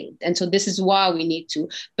failed. And so this is why we need to.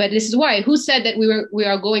 But this is why, who said that we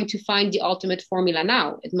are going to find the ultimate formula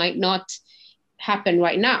now? It might not happen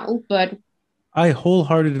right now, but. I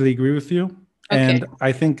wholeheartedly agree with you. Okay. And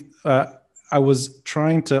I think I was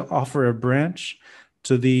trying to offer a branch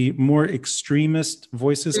to the more extremist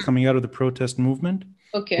voices coming out of the protest movement,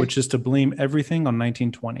 which is to blame everything on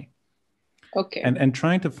 1920. Okay. And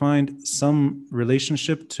trying to find some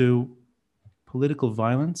relationship to political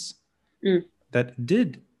violence that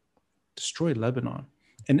did destroy Lebanon.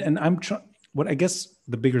 And I'm what I guess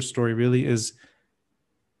the bigger story really is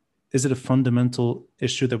it a fundamental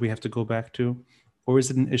issue that we have to go back to, or is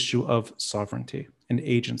it an issue of sovereignty and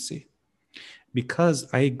agency? Because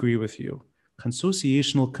I agree with you,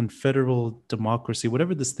 consociational confederal democracy,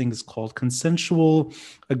 whatever this thing is called, consensual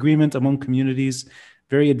agreement among communities,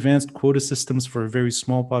 very advanced quota systems for a very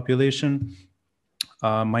small population,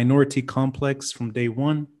 minority complex from day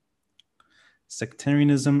one,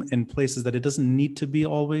 sectarianism in places that it doesn't need to be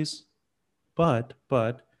always, but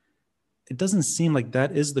it doesn't seem like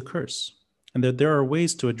that is the curse, and that there are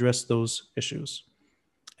ways to address those issues.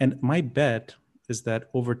 And my bet is that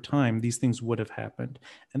over time, these things would have happened.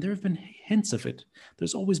 And there have been hints of it.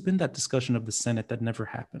 There's always been that discussion of the Senate that never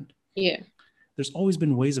happened. Yeah. There's always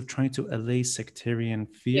been ways of trying to allay sectarian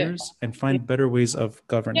fears and find better ways of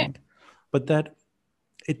governing. But that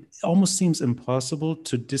it almost seems impossible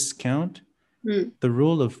to discount the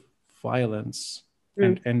role of violence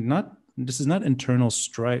and not, this is not internal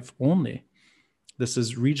strife only. This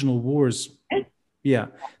is regional wars.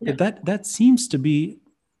 That seems to be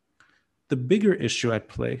the bigger issue at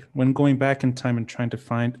play when going back in time and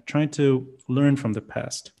trying to learn from the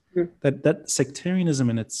past. That sectarianism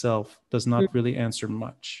in itself does not really answer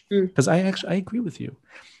much. Because I agree with you.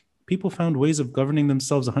 People found ways of governing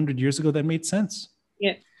themselves 100 years ago that made sense.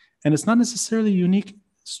 Yeah. And it's not necessarily a unique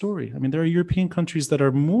story. I mean, there are European countries that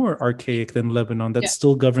are more archaic than Lebanon that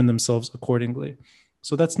still govern themselves accordingly.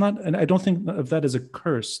 So that's not, and I don't think of that as a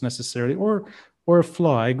curse necessarily or a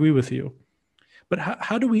flaw. I agree with you. But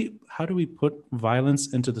how do we put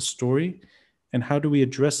violence into the story, and how do we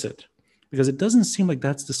address it? Because it doesn't seem like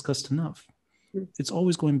that's discussed enough. It's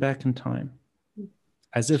always going back in time,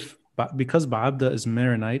 as if because Ba'abda is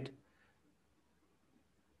Maronite,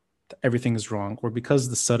 everything is wrong, or because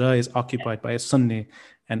the Sarai is occupied by a Sunni,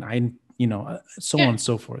 and so on and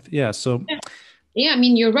so forth. Yeah. So. Yeah, I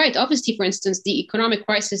mean, you're right. Obviously, for instance, the economic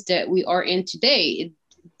crisis that we are in today,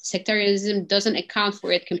 sectarianism doesn't account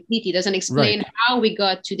for it completely, doesn't explain Right. how we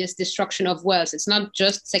got to this destruction of wealth. It's not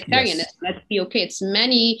just sectarianism. Yes. Let's be okay.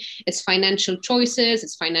 It's financial choices,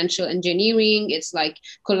 it's financial engineering, it's like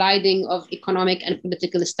colliding of economic and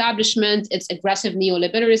political establishment, it's aggressive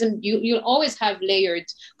neoliberalism. You'll always have layered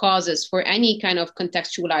causes for any kind of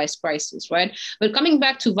contextualized crisis, right? But coming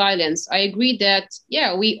back to violence, I agree that,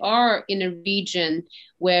 yeah, we are in a region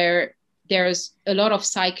where there's a lot of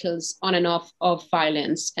cycles on and off of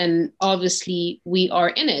violence. And obviously, we are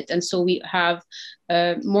in it. And so we have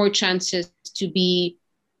more chances to be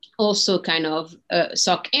also kind of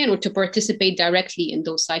suck in or to participate directly in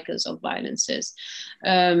those cycles of violences.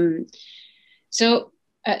 So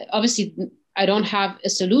obviously, I don't have a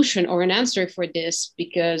solution or an answer for this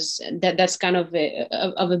because that's kind of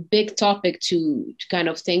a big topic to kind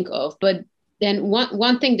of think of. But then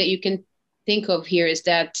one thing that you can think of here is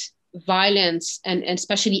that violence and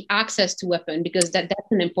especially access to weapon, because that's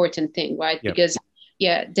an important thing, right? Yep. Because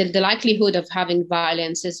the likelihood of having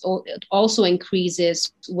violence also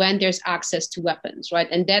increases when there's access to weapons, right?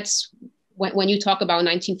 And that's when you talk about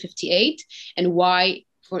 1958 and why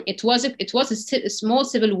it was a small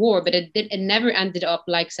civil war, but it never ended up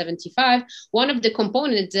like 75. One of the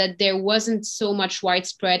components that there wasn't so much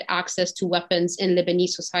widespread access to weapons in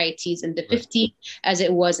Lebanese societies in the 50s as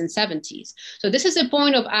it was in 70s. So this is a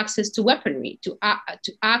point of access to weaponry, to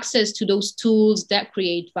access to those tools that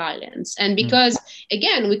create violence. And because,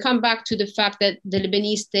 again, we come back to the fact that the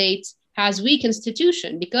Lebanese state has weak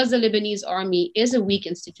institution, because the Lebanese army is a weak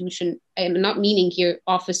institution. I'm not meaning here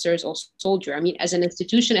officers or soldier. I mean, as an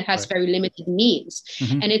institution, it has very limited means,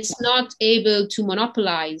 and it's not able to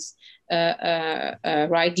monopolize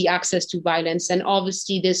the access to violence. And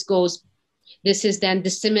obviously, this is then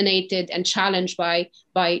disseminated and challenged by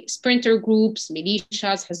splinter groups,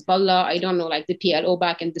 militias, Hezbollah, I don't know, like the PLO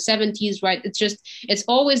back in the 70s, right? It's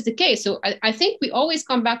always the case. So I think we always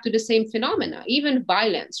come back to the same phenomena, even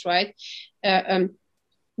violence, right?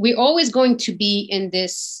 We're always going to be in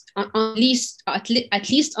this, at least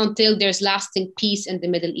until there's lasting peace in the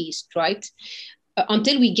Middle East, right?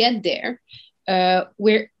 Until we get there,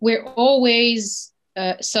 we're always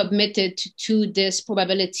submitted to this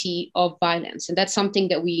probability of violence. And that's something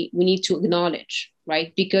that we need to acknowledge,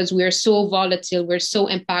 right? Because we're so volatile, we're so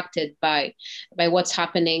impacted by what's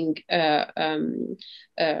happening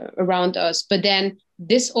around us. But then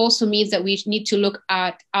this also means that we need to look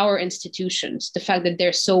at our institutions, the fact that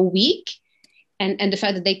they're so weak, and the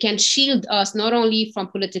fact that they can shield us not only from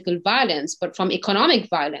political violence, but from economic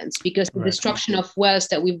violence, because the destruction of wealth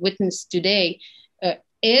that we've witnessed today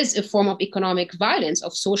is a form of economic violence,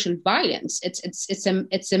 of social violence. It's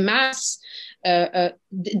a mass.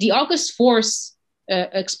 The August 4th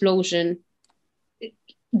explosion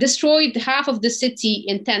destroyed half of the city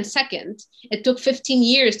in 10 seconds. It took 15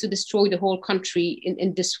 years to destroy the whole country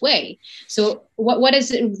in this way. So what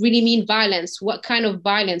does it really mean, violence? What kind of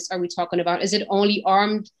violence are we talking about? Is it only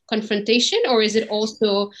armed confrontation, or is it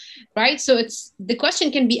also, right? So the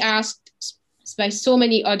question can be asked by so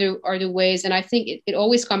many other ways. And I think it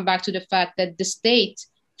always comes back to the fact that the state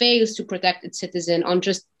fails to protect its citizen on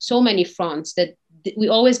just so many fronts that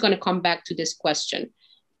we're always going to come back to this question.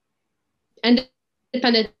 And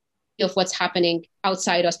independent of what's happening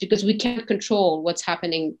outside us, because we can't control what's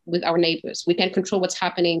happening with our neighbors. We can't control what's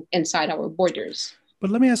happening inside our borders.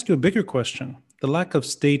 But let me ask you a bigger question. The lack of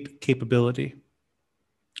state capability.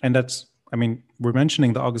 And that's, I mean, we're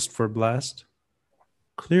mentioning the August 4 blast.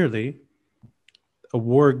 Clearly, a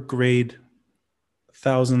war-grade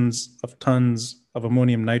thousands of tons of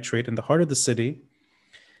ammonium nitrate in the heart of the city,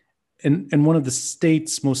 in one of the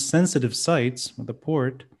state's most sensitive sites, the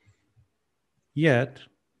port, yet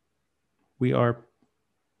we are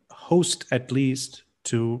host at least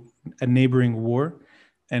to a neighboring war,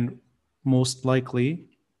 and most likely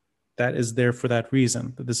that is there for that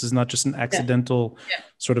reason. That this is not just an accidental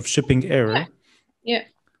sort of shipping error. Yeah.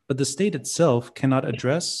 But the state itself cannot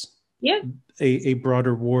address a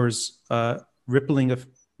broader war's rippling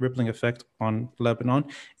effect on Lebanon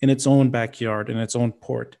in its own backyard, in its own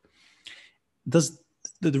port. Does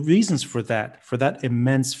the reasons for that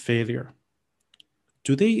immense failure,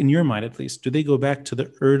 do they, in your mind at least, do they go back to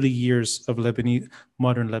the early years of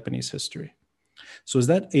modern Lebanese history? So is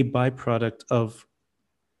that a byproduct of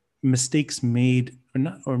mistakes made,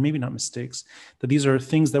 or maybe not mistakes, that these are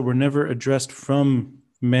things that were never addressed from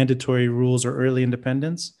mandatory rules or early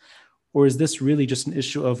independence? Or is this really just an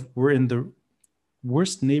issue of we're in the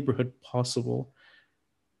worst neighborhood possible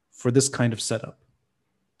for this kind of setup?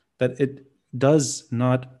 That it does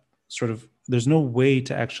not there's no way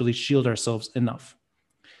to actually shield ourselves enough.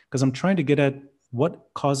 Because I'm trying to get at what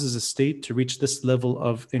causes a state to reach this level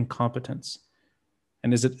of incompetence?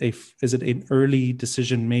 And is it an early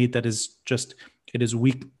decision made that is just, it is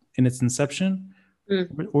weak in its inception?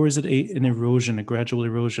 Or is it an erosion, a gradual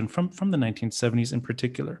erosion from the 1970s in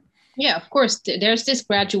particular? Yeah, of course, there's this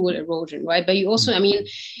gradual erosion, right? But you also, I mean,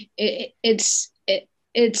 it's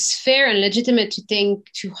fair and legitimate to think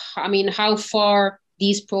how far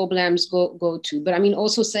these problems go to. But I mean,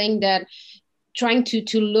 also saying that, trying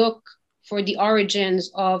to look for the origins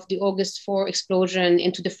of the August 4 explosion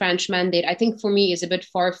into the French mandate, I think for me is a bit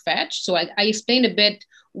far-fetched. So I explained a bit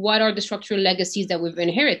what are the structural legacies that we've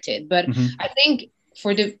inherited. But I think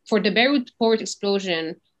for the Beirut port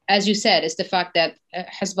explosion, as you said, is the fact that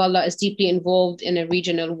Hezbollah is deeply involved in a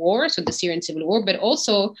regional war, so the Syrian civil war, but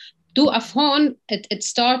also to Afghan, it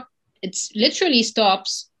literally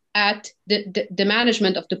stops at the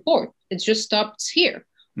management of the port. It just stops here.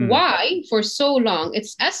 Why for so long?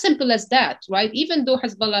 It's as simple as that, right? Even though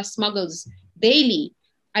Hezbollah smuggles daily,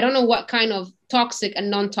 I don't know what kind of toxic and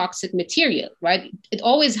non-toxic material, right? It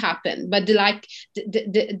always happened, but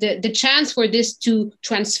the chance for this to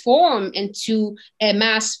transform into a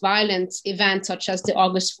mass violence event such as the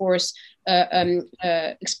August 4th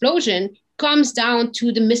explosion comes down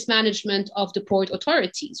to the mismanagement of the port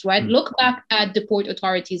authorities, right? Look back at the port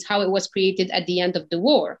authorities, how it was created at the end of the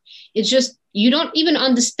war. It's just, you don't even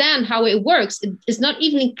understand how it works. It's not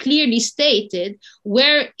even clearly stated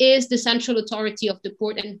where is the central authority of the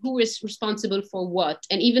port and who is responsible for what.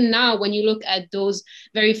 And even now, when you look at those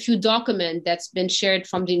very few documents that's been shared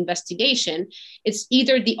from the investigation, it's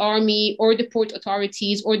either the army or the port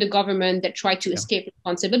authorities or the government that try to escape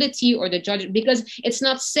responsibility, or the judge, because it's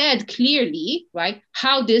not said clearly, right,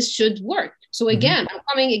 how this should work. So again, I'm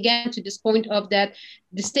coming again to this point of that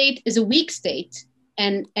the state is a weak state.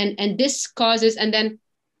 And this causes, and then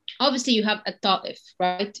obviously you have a Ta'if,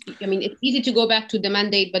 right? I mean, it's easy to go back to the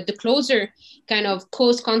mandate, but the closer kind of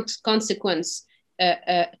consequence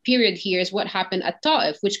period here is what happened at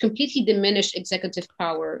Ta'if, which completely diminished executive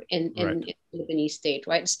power in the Lebanese state,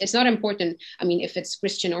 right? It's not important, I mean, if it's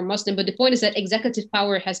Christian or Muslim, but the point is that executive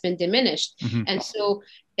power has been diminished. And so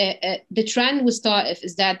the trend with Ta'if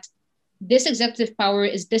is that this executive power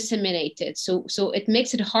is disseminated. So it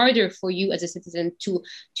makes it harder for you as a citizen to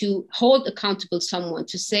hold accountable someone,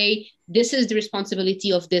 to say, this is the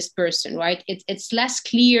responsibility of this person, right? It's less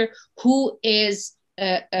clear who is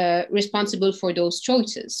responsible for those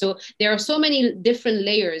choices. So there are so many different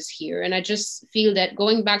layers here. And I just feel that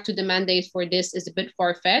going back to the mandate for this is a bit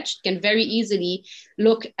far-fetched, can very easily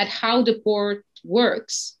look at how the port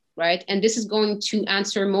works, right? And this is going to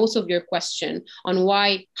answer most of your question on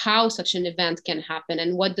how such an event can happen,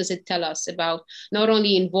 and what does it tell us about not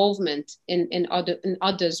only involvement in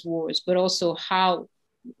others' wars, but also how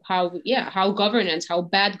governance, how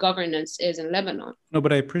bad governance is in Lebanon. No,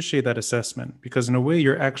 but I appreciate that assessment, because in a way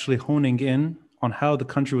you're actually honing in on how the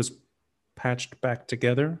country was patched back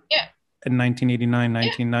together in 1989,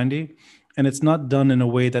 1990. And it's not done in a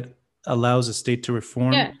way that allows a state to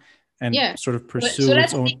reform and sort of pursue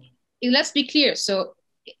its own. Let's be clear. So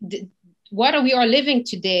what we are living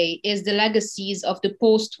today is the legacies of the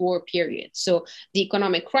post-war period. So the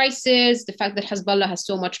economic crisis, the fact that Hezbollah has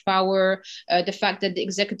so much power, the fact that the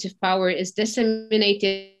executive power is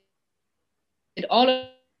disseminated, all of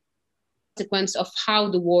consequence of how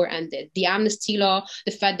the war ended, the amnesty law,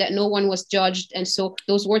 the fact that no one was judged, and so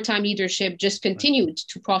those wartime leadership just continued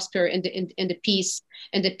to prosper in the peace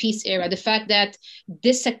era. The fact that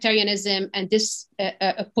this sectarianism and this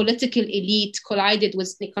political elite collided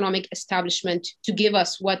with the economic establishment to give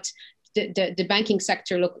us what the banking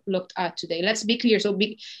sector looked at today. Let's be clear. So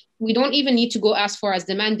we don't even need to go as far as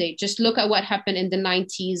the mandate. Just look at what happened in the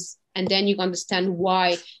 90s. And then you understand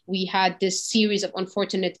why we had this series of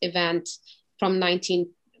unfortunate events from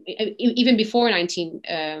even before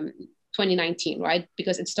 2019, right?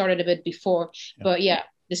 Because it started a bit before. But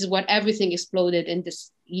this is what everything exploded in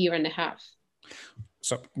this year and a half.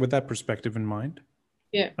 So with that perspective in mind,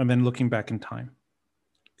 and then looking back in time,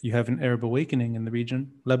 you have an Arab awakening in the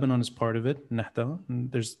region. Lebanon is part of it, Nahda. And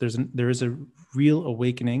there is a real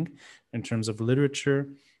awakening in terms of literature,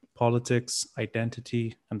 politics,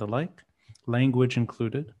 identity, and the like, language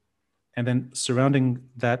included. And then surrounding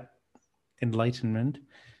that enlightenment,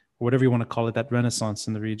 or whatever you want to call it, that renaissance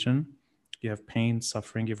in the region, you have pain,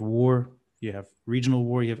 suffering, you have war, you have regional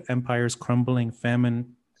war, you have empires crumbling,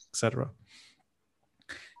 famine, etc.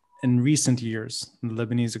 In recent years, in the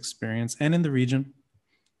Lebanese experience and in the region,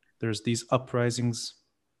 there's these uprisings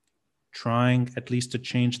trying at least to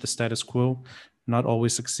change the status quo, not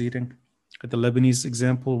always succeeding. The Lebanese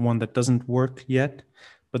example, one that doesn't work yet,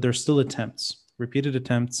 but there's still attempts, repeated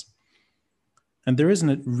attempts. And there isn't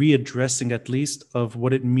a readdressing, at least, of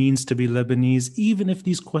what it means to be Lebanese, even if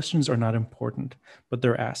these questions are not important, but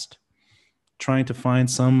they're asked. Trying to find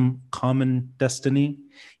some common destiny,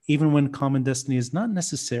 even when common destiny is not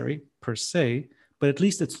necessary per se, but at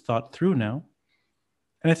least it's thought through now.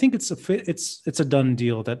 And I think it's a done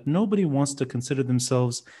deal that nobody wants to consider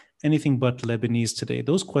themselves anything but Lebanese today.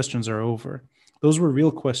 Those questions are over. Those were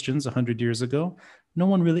real questions 100 years ago. No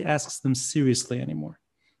one really asks them seriously anymore.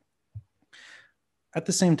 At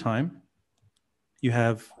the same time, you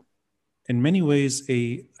have, in many ways,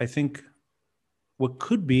 I think, what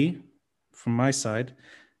could be, from my side,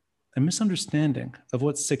 a misunderstanding of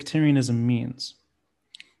what sectarianism means.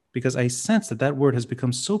 Because I sense that word has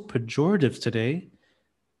become so pejorative today,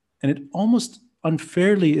 and it almost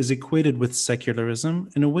unfairly is equated with secularism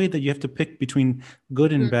in a way that you have to pick between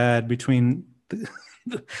good and bad, between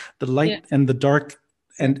the light and the dark.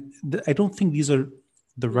 And I don't think these are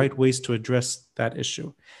the right ways to address that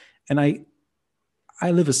issue. And I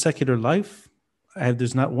live a secular life.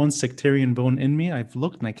 There's not one sectarian bone in me. I've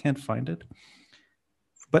looked and I can't find it.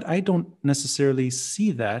 But I don't necessarily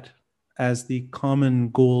see that as the common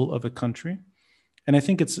goal of a country. And I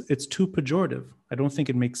think it's too pejorative. I don't think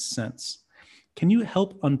it makes sense. Can you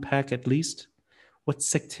help unpack at least what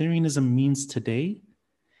sectarianism means today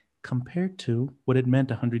compared to what it meant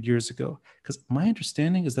 100 years ago? Because my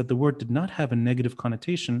understanding is that the word did not have a negative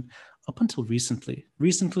connotation up until recently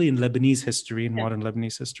in Lebanese history, in modern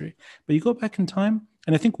Lebanese history. But you go back in time,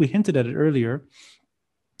 and I think we hinted at it earlier,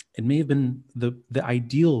 it may have been the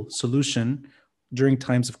ideal solution during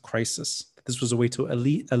times of crisis. This was a way to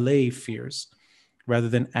allay fears rather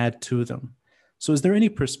than add to them. So is there any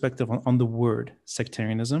perspective on the word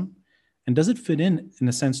sectarianism? And does it fit in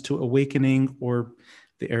a sense, to awakening or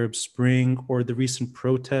the Arab Spring or the recent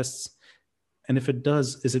protests? And if it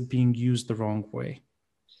does, is it being used the wrong way?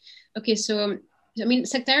 Okay, so I mean,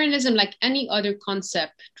 sectarianism, like any other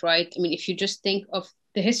concept, right? I mean, if you just think of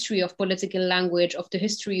the history of political language, of the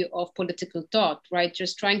history of political thought, right?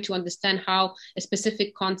 Just trying to understand how a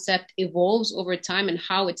specific concept evolves over time and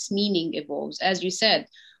how its meaning evolves. As you said,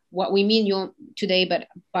 what we mean today, but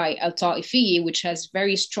by al-Ta'ifi, which has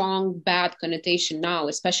very strong bad connotation now,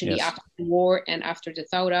 especially after the war and after the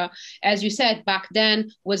Thawra, as you said, back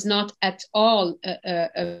then was not at all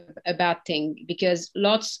a bad thing, because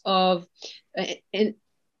lots of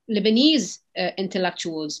Lebanese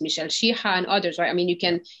intellectuals, Michel Chiha and others, right? I mean, you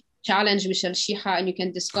can challenge Michel Chiha and you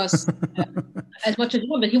can discuss as much as you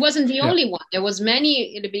want, but he wasn't the only one. There was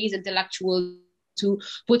many Lebanese intellectuals to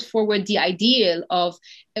put forward the ideal of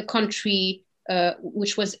a country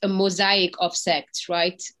which was a mosaic of sects,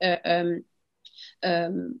 right? Or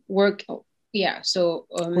even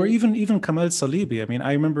Kamal Salibi. I mean,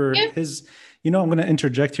 I remember his, I'm going to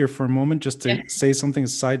interject here for a moment just to say something, a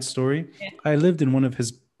side story. I lived in one of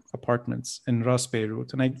his apartments in Ras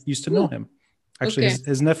Beirut, and I used to know him. Actually,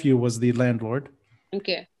 his nephew was the landlord.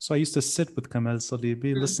 Okay. So I used to sit with Kamal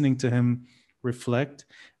Salibi, listening to him reflect.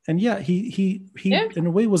 And he in a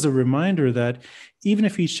way was a reminder that even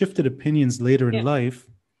if he shifted opinions later in life,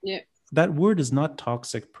 that word is not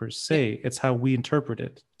toxic per se. It's how we interpret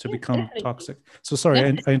it to become toxic. So sorry,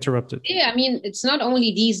 I interrupted. Yeah, I mean, it's not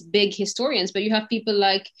only these big historians, but you have people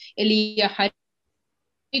like Elia Harik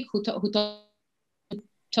who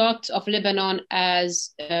thought of Lebanon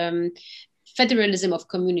as federalism of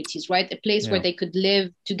communities, right? A place where they could live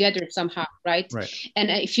together somehow, right? And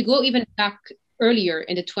if you go even back earlier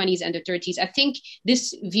in the 20s and the 30s, I think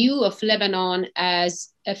this view of Lebanon as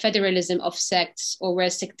a federalism of sects, or where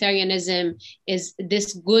sectarianism is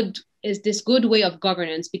this good way of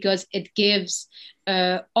governance, because it gives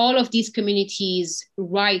all of these communities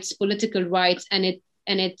rights, political rights, and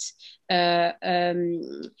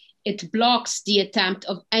it blocks the attempt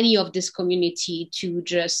of any of this community to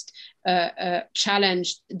just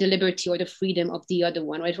challenge the liberty or the freedom of the other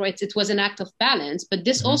one, right? It was an act of balance, but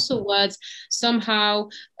this also was somehow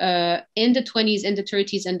in the 20s, in the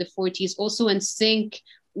 30s, and the 40s also in sync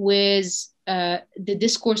with the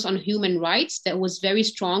discourse on human rights that was very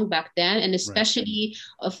strong back then, and especially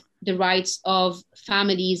of the rights of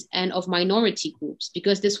families and of minority groups,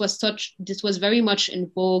 because this was very much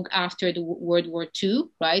in vogue after the World War II,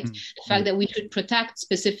 right? The fact that we should protect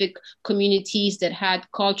specific communities that had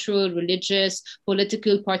cultural, religious,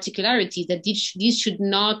 political particularities, that these should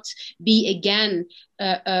not be again,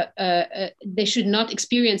 they should not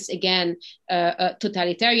experience again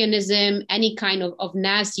totalitarianism, any kind of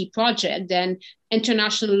Nazi project. Then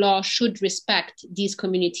international law should respect these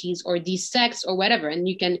communities or these sects or whatever. And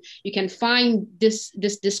you can find this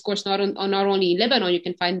discourse not only in Lebanon, you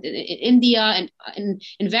can find it in India and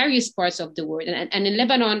in various parts of the world. And in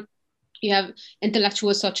Lebanon, you have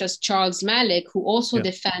intellectuals such as Charles Malik, who also Yeah.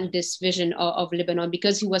 defend this vision of Lebanon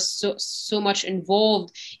because he was so much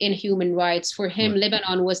involved in human rights. For him, Right.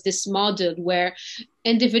 Lebanon was this model where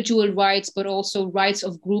individual rights, but also rights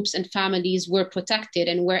of groups and families were protected,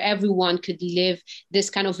 and where everyone could live this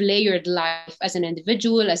kind of layered life as an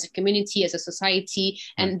individual, as a community, as a society,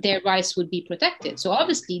 Right. and their rights would be protected. So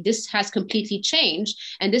obviously, this has completely changed,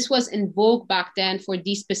 and this was in vogue back then for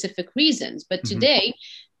these specific reasons. But Mm-hmm. today,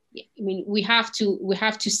 I mean, we have to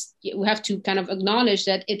kind of acknowledge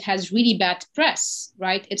that it has really bad press,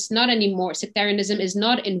 right? It's not anymore. Sectarianism is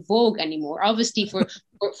not in vogue anymore, obviously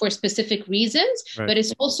for specific reasons, Right. but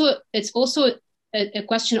it's also a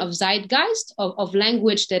question of zeitgeist, of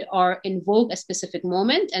language that are in vogue at a specific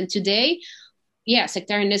moment. And today, yeah,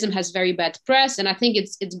 sectarianism has very bad press, and I think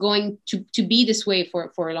it's going to be this way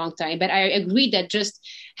for a long time. But I agree that just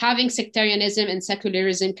having sectarianism and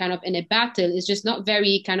secularism kind of in a battle is just not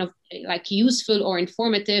very kind of like useful or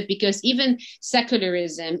informative, because even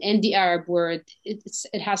secularism in the Arab world,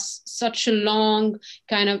 it has such a long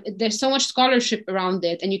kind of, there's so much scholarship around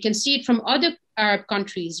it, and you can see it from other Arab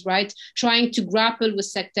countries, right, trying to grapple with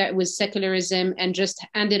secularism, and just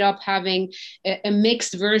ended up having a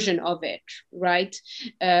mixed version of it, right?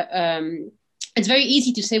 Uh, um, it's very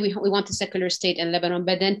easy to say we want a secular state in Lebanon,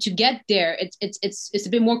 but then to get there, it's a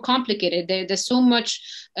bit more complicated. There's so much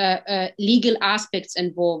legal aspects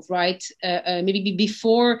involved, right? Maybe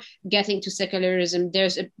before getting to secularism,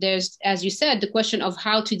 there's as you said, the question of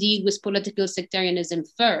how to deal with political sectarianism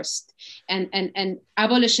first, and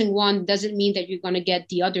abolishing one doesn't mean that you're going to get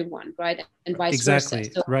the other one, right? And vice Exactly.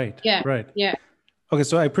 versa. So Right. yeah, Right. yeah. Okay,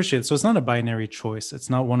 so I appreciate it. So it's not a binary choice. It's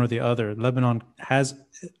not one or the other. Lebanon has,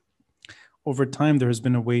 over time, there has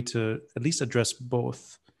been a way to at least address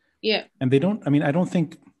both. Yeah. And they don't, I mean, I don't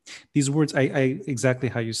think these words, I exactly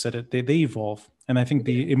how you said it, they evolve. And I think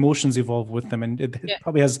the emotions evolve with them. And it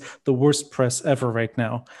probably has the worst press ever right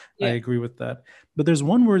now. I agree with that. But there's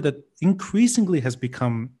one word that increasingly has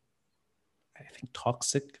become, I think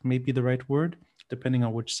toxic may be the right word, depending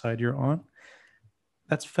on which side you're on.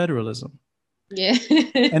 That's federalism. Yeah.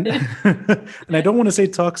 and and I don't want to say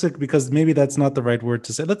toxic because maybe that's not the right word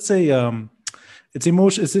to say. Let's say it's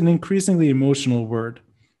emotion. It's an increasingly emotional word.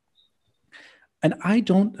 And I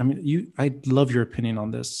love your opinion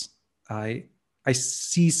on this. I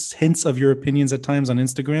see hints of your opinions at times on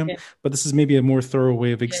Instagram, but this is maybe a more thorough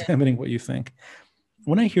way of examining what you think.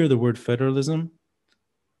 When I hear the word federalism,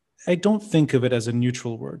 I don't think of it as a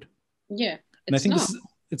neutral word. Yeah. And I think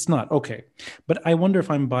it's not. Okay. But I wonder if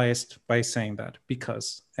I'm biased by saying that,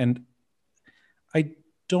 because, and I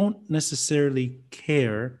don't necessarily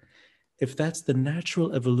care if that's the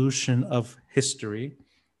natural evolution of history,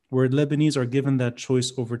 where Lebanese are given that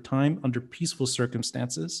choice over time under peaceful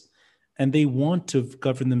circumstances, and they want to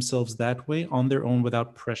govern themselves that way on their own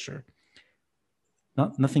without pressure.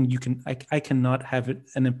 Nothing you can, I cannot have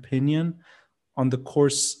an opinion on the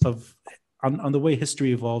course of, on the way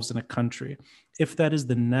history evolves in a country. If that is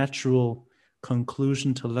the natural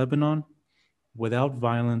conclusion to Lebanon, without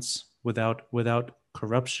violence, without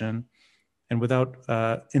corruption, and without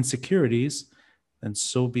insecurities, then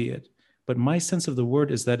so be it. But my sense of the word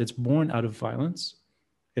is that it's born out of violence,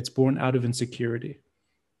 it's born out of insecurity,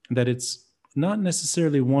 and that it's not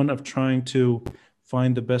necessarily one of trying to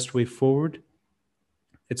find the best way forward.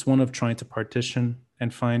 It's one of trying to partition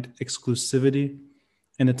and find exclusivity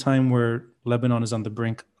in a time where Lebanon is on the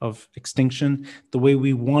brink of extinction, the way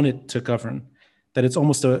we want it to govern, that it's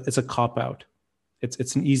almost it's a cop-out.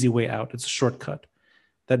 It's an easy way out. It's a shortcut.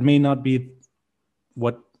 That may not be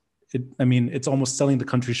what it's almost selling the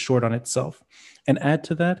country short on itself. And add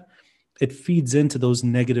to that, it feeds into those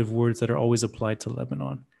negative words that are always applied to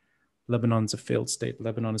Lebanon. Lebanon's a failed state.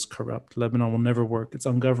 Lebanon is corrupt. Lebanon will never work. It's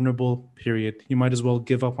ungovernable, period. You might as well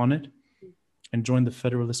give up on it and join the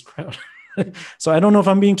federalist crowd. So I don't know if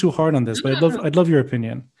I'm being too hard on this, but I'd love your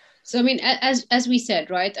opinion. So, I mean, as we said,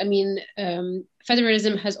 right? I mean,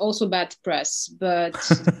 federalism has also bad press, but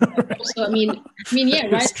also, I mean, yeah,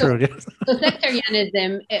 right. It's true, yes. So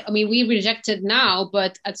sectarianism, I mean, we reject it now,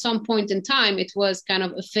 but at some point in time, it was kind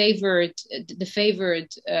of the favored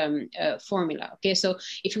formula. Okay, so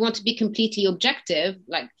if you want to be completely objective,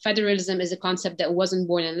 like federalism is a concept that wasn't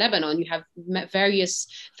born in Lebanon. You have various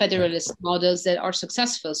federalist models that are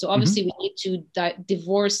successful. So obviously, we need to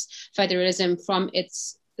divorce federalism from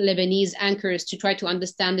its Lebanese anchors to try to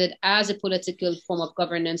understand it as a political form of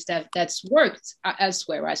governance that's worked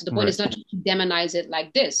elsewhere, right? So the point is not to demonize it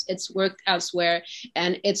like this. It's worked elsewhere,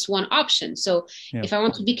 and it's one option. So if I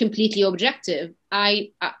want to be completely objective,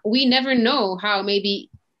 we never know how maybe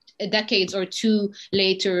decades or two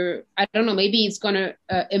later, I don't know, maybe it's going to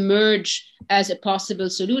emerge as a possible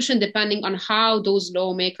solution, depending on how those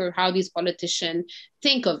lawmakers, how these politicians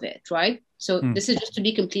think of it, right? So this is just to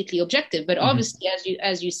be completely objective. But obviously,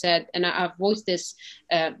 as you said, and I've voiced this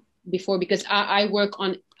before, because I work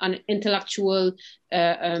on intellectual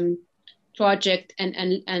project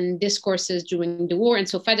and discourses during the war, and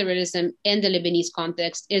so federalism in the Lebanese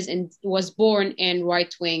context was born in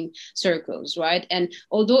right-wing circles, right? And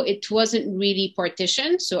although it wasn't really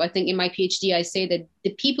partitioned, so I think in my PhD I say that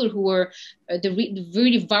the people who were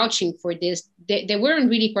really vouching for this, they weren't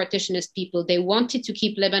really partitionist people. They wanted to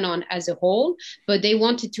keep Lebanon as a whole, but they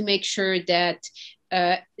wanted to make sure that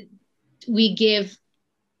we give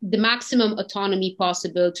the maximum autonomy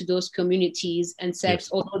possible to those communities and sects,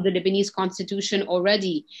 although the Lebanese constitution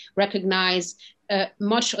already recognized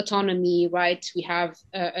much autonomy, right? We have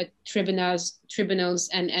tribunals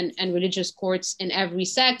and religious courts in every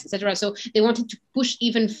sect, etc. So they wanted to push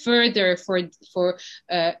even further for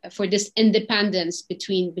this independence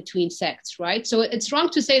between sects, right? So it's wrong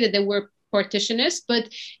to say that they were partitionists, but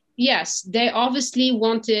yes, they obviously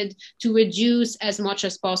wanted to reduce as much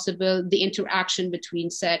as possible the interaction between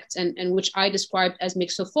sects, and which I described as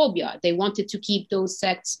mixophobia. They wanted to keep those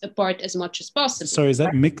sects apart as much as possible. Sorry, is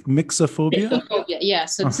that mixophobia? Mixophobia, yeah.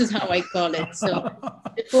 So this is how I call it. So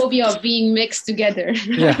the phobia of being mixed together.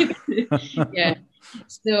 Right? Yeah.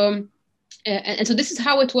 So and so this is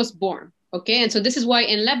how it was born. Okay, and so this is why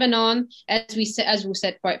in Lebanon, as we said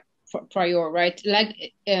prior, right?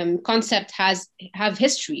 Concept have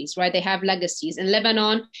histories, right? They have legacies. In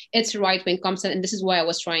Lebanon, it's a right-wing concept, and this is what I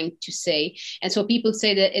was trying to say. And so people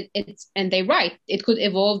say that it's, and they're right, it could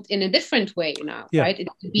evolve in a different way now, right? It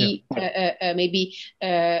could be maybe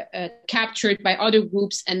captured by other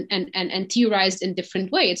groups and theorized in different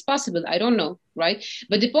way. It's possible. I don't know, right?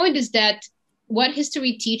 But the point is that what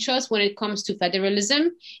history teaches us when it comes to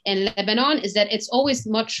federalism in Lebanon is that it's always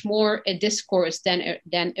much more a discourse than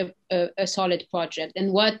a solid project.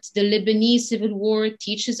 And what the Lebanese civil war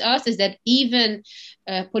teaches us is that even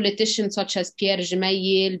politicians such as Pierre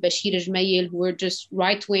Gemayel, Bashir Gemayel, who were just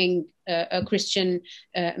right-wing Christian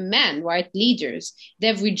men, right, leaders,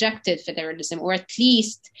 they've rejected federalism, or at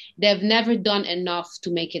least they've never done enough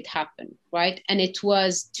to make it happen, right? And it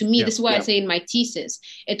was, to me, this is what I say in my thesis,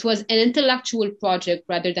 it was an intellectual project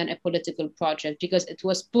rather than a political project, because it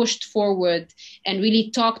was pushed forward and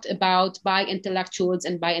really talked about by intellectuals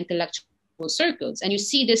and by intellectual circles. And you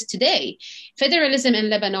see this today. Federalism in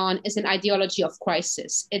Lebanon is an ideology of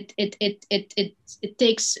crisis. It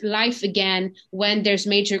takes life again when there's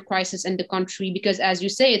major crisis in the country, because as you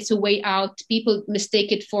say, it's a way out. People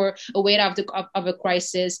mistake it for a way out of a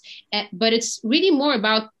crisis. But it's really more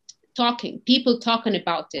about people talking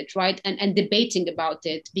about it, right? And debating about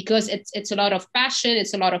it, because it's a lot of passion,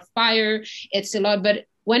 it's a lot of fire, but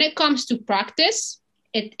when it comes to practice,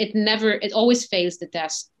 it always fails the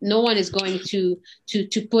test. No one is going to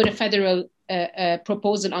put a federal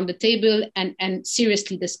proposal on the table and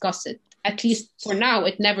seriously discuss it. At least for now,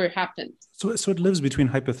 it never happened. So it lives between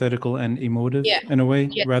hypothetical and emotive in a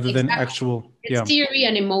way, rather than actual. It's theory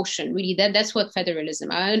and emotion, really. That's what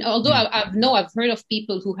federalism. And although I've heard of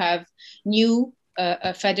people who have new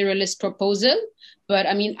a federalist proposal, but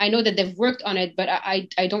I mean, I know that they've worked on it, but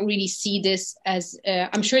I don't really see this as,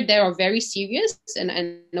 I'm sure they are very serious,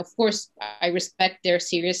 and of course I respect their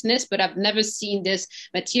seriousness, but I've never seen this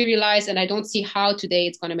materialize, and I don't see how today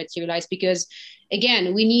it's going to materialize, because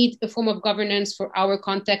again, we need a form of governance for our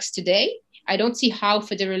context today. I don't see how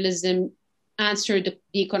federalism answer the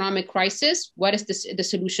economic crisis. What is the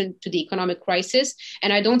solution to the economic crisis?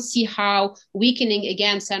 And I don't see how weakening,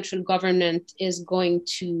 again, central government is going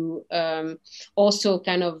to also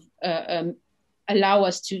kind of allow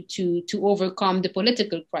us to overcome the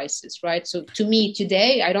political crisis, right? So to me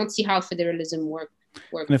today, I don't see how federalism works.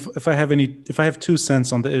 And if I have 2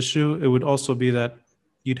 cents on the issue, it would also be that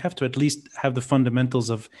you'd have to at least have the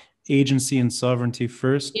fundamentals of agency and sovereignty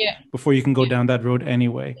first before you can go down that road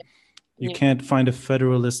anyway. You can't find a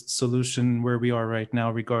federalist solution where we are right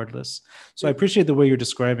now, regardless. So I appreciate the way you're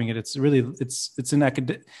describing it. It's really, it's an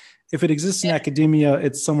if it exists in academia,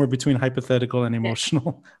 it's somewhere between hypothetical and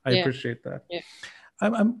emotional. I appreciate that.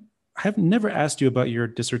 I have never asked you about your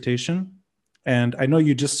dissertation, and I know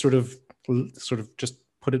you just sort of just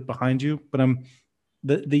put it behind you, but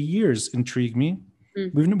the years intrigue me.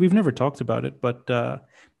 We've never talked about it, but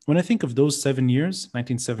when I think of those 7 years,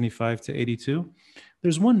 1975 to 82,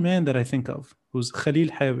 there's one man that I think of who's Khalil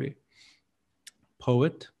Hawi,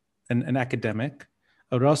 poet and an academic,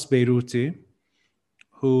 a Ras Beiruti,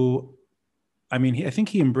 who, I mean, I think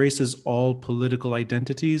he embraces all political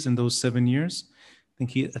identities in those 7 years.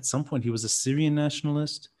 think at some point he was a Syrian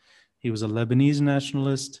nationalist. He was a Lebanese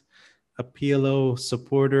nationalist, a PLO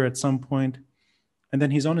supporter at some point. And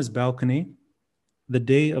then he's on his balcony the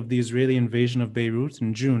day of the Israeli invasion of Beirut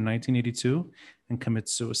in June 1982 and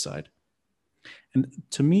commits suicide. And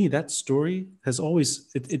to me, that story has always,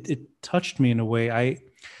 it touched me in a way. I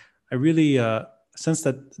really sense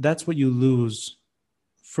that that's what you lose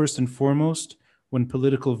first and foremost when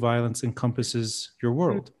political violence encompasses your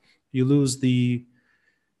world. You lose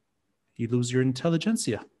your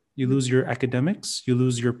intelligentsia, you lose your academics, you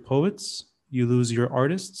lose your poets, you lose your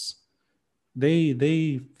artists. They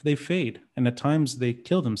fade, and at times they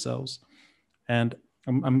kill themselves. And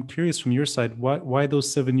I'm curious from your side why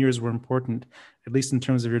those 7 years were important, at least in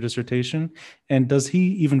terms of your dissertation. And does he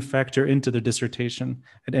even factor into the dissertation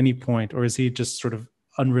at any point, or is he just sort of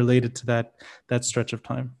unrelated to that stretch of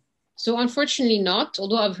time? So unfortunately not,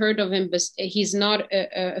 although I've heard of him, but he's not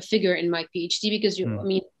a figure in my PhD because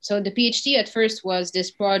so the PhD at first was this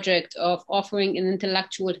project of offering an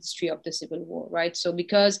intellectual history of the Civil War, right? So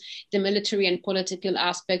because the military and political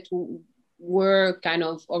aspect were kind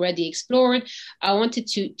of already explored, I wanted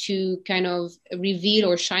to kind of reveal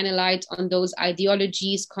or shine a light on those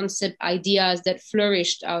ideologies, concept, ideas that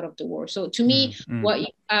flourished out of the war. So to me,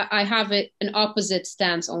 I have an opposite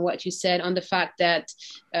stance on what you said on the fact that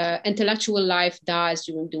intellectual life dies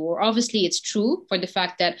during the war. Obviously, it's true for the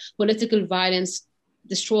fact that political violence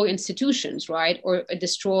destroy institutions, right? Or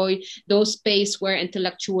destroy those space where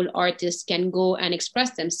intellectual artists can go and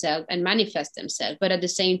express themselves and manifest themselves. But at the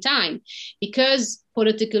same time, because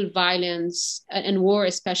political violence and war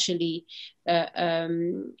especially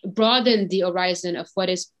broaden the horizon of what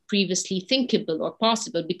is previously thinkable or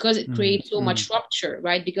possible, because it creates so much rupture,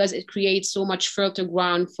 right? Because it creates so much fertile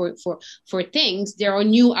ground for things, there are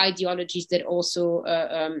new ideologies that also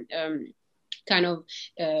kind of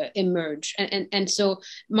emerge. And so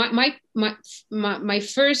my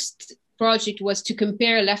first project was to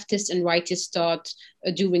compare leftist and rightist thought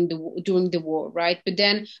during the war, right? But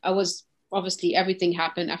then obviously everything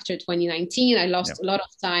happened after 2019. I lost a lot of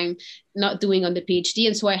time not doing on the PhD.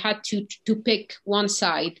 And so I had to pick one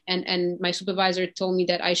side. And my supervisor told me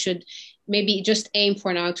that I should maybe just aim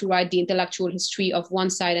for now to write the intellectual history of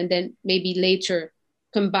one side and then maybe later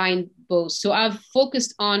combine both. So I've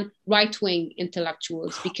focused on right-wing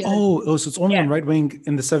intellectuals because so it's only on right-wing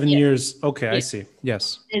in the 7 years. Okay, I see.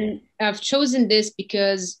 Yes. And I've chosen this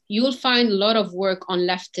because you'll find a lot of work on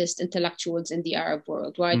leftist intellectuals in the Arab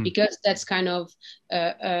world, right? Because that's kind of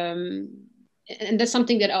and that's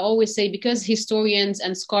something that I always say, because historians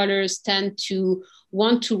and scholars tend to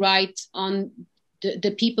want to write on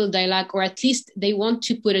the people they like, or at least they want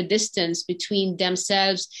to put a distance between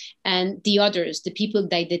themselves and the others, the people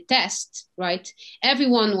they detest, right?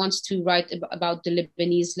 Everyone wants to write about the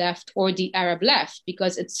Lebanese left or the Arab left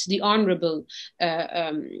because it's the honorable,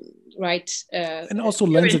 right? And also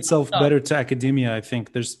lends itself better to academia, I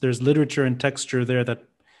think. There's literature and texture there that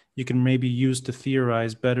you can maybe use to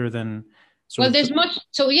theorize better than... there's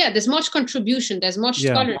much contribution, there's much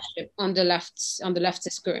scholarship on the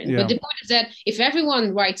leftist current. But the point is that if everyone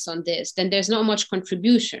writes on this, then there's not much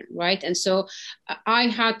contribution, right? And so I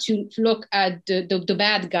had to look at the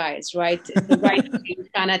bad guys, right? The right-wing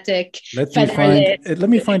fanatic. Let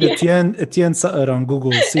me find Etienne Saer on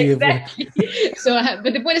Google. See exactly.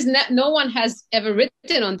 But the point is, no one has ever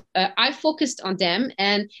written on. I focused on them,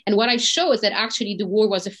 and what I show is that actually the war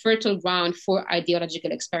was a fertile ground for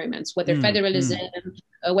ideological experiments, whether federalism,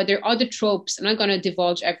 whether other tropes. I'm not going to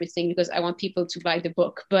divulge everything because I want people to buy the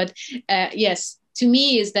book. But yes, to me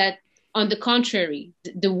is that on the contrary,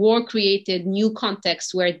 the war created new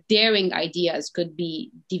contexts where daring ideas could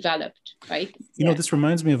be developed, right? You know, this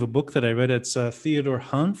reminds me of a book that I read. It's Theodor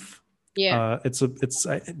Hanf.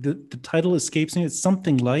 The title escapes me. It's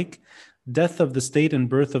something like Death of the State and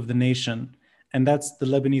Birth of the Nation. And that's the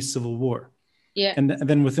Lebanese Civil War. Yeah. And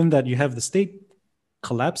then within that, you have the state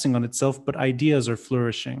collapsing on itself, but ideas are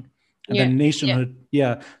flourishing. And then nationhood.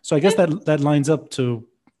 Yeah. So I guess that lines up to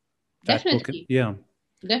that book. Yeah.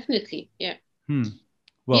 Definitely. Yeah.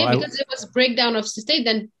 Well, because it was breakdown of the state.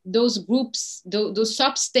 Then those groups, those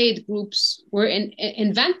sub-state groups were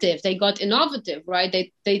inventive. They got innovative, right?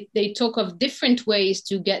 They talk of different ways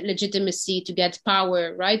to get legitimacy, to get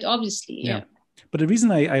power, right? Obviously. Yeah. But the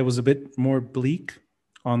reason I was a bit more bleak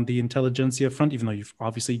on the intelligentsia front, even though you've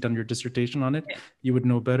obviously done your dissertation on it, you would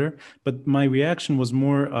know better. But my reaction was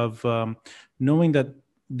more of knowing that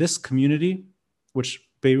this community, which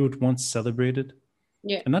Beirut once celebrated,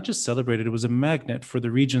 and not just celebrated, it was a magnet for the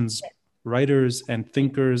region's writers and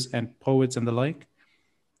thinkers and poets and the like,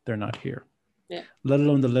 they're not here. Let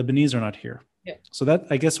alone the Lebanese are not here. Yeah. So that,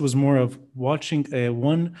 I guess, was more of watching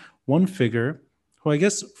one figure who I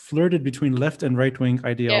guess flirted between left and right wing Yeah.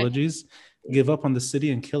 ideologies, give up on the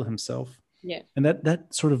city and kill himself. Yeah. And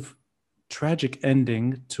that sort of tragic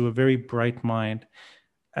ending to a very bright mind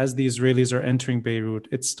as the Israelis are entering Beirut,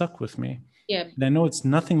 it stuck with me. Yeah. And I know it's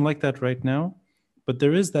nothing like that right now, but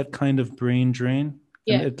there is that kind of brain drain.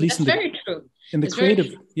 And Yeah. at least That's very true. in the It's very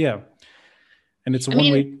creative, true. yeah. And it's a I one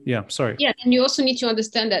mean, way, yeah, sorry. yeah, and you also need to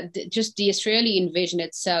understand that just the Israeli invasion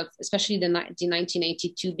itself, especially the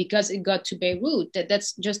 1982, because it got to Beirut,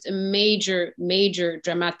 that's just a major, major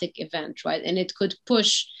dramatic event, right? And it could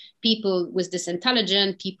push people with this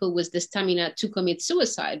intelligence, people with the stamina to commit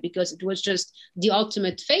suicide because it was just the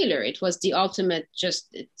ultimate failure. It was the ultimate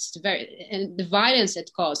and the violence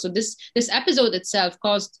it caused. So this episode itself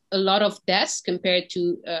caused a lot of deaths compared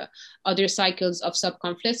to other cycles of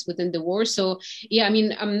sub-conflicts within the war. So yeah, I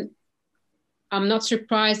mean, I'm not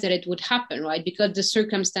surprised that it would happen, right? Because the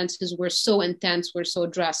circumstances were so intense, were so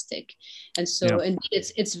drastic, and so Yeah. indeed,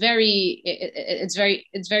 it's very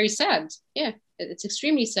sad. Yeah, it's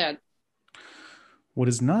extremely sad. What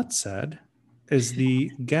is not sad is the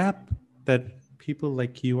gap that people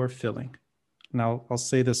like you are filling. Now, I'll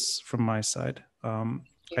say this from my side.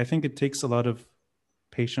 I think it takes a lot of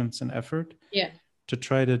patience and effort Yeah, to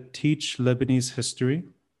try to teach Lebanese history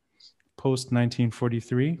post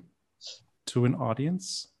 1943 to an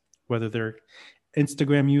audience, whether they're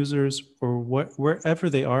Instagram users or wherever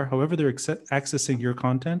they are, however they're accessing your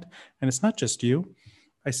content. And it's not just you.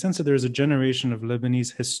 I sense that there's a generation of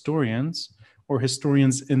Lebanese historians or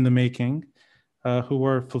historians in the making who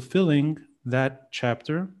are fulfilling that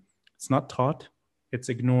chapter. It's not taught, it's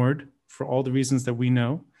ignored for all the reasons that we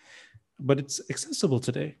know, but it's accessible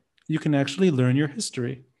today. You can actually learn your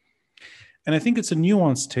history. And I think it's a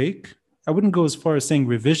nuanced take. I wouldn't go as far as saying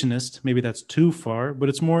revisionist, maybe that's too far, but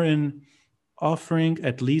it's more in offering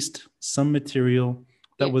at least some material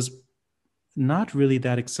that was not really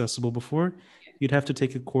that accessible before. You'd have to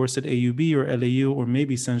take a course at AUB or LAU or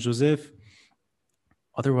maybe Saint Joseph.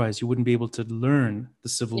 Otherwise, you wouldn't be able to learn the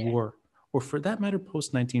Civil War, or for that matter,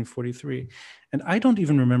 post 1943. And I don't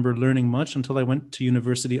even remember learning much until I went to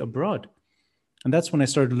university abroad. And that's when I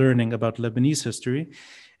started learning about Lebanese history.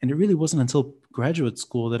 And it really wasn't until graduate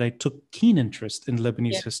school that I took keen interest in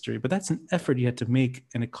Lebanese history. But that's an effort you had to make,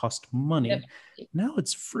 and it cost money. Now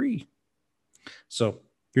it's free. So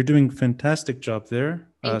you're doing a fantastic job there.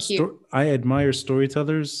 Thank you. I admire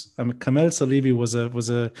storytellers. Kamel Salibi was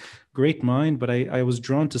a great mind, but I was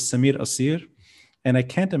drawn to Samir Asir, and I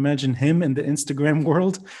can't imagine him in the Instagram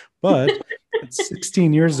world. But it's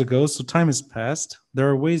 16 years ago, so time has passed. There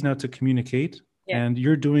are ways now to communicate, and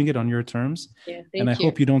you're doing it on your terms. And I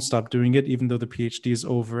hope you don't stop doing it, even though the PhD is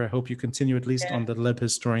over. I hope you continue at least on the Leb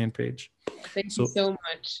Historian page. Thank you so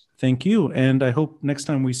much. Thank you. And I hope next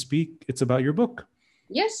time we speak, it's about your book.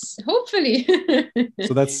 Yes, hopefully.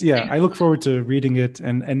 So that's, I look forward to reading it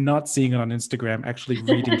and not seeing it on Instagram, actually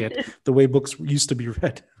reading it the way books used to be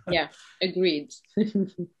read. Yeah, agreed.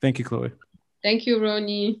 Thank you, Chloé. Thank you,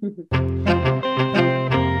 Ronnie.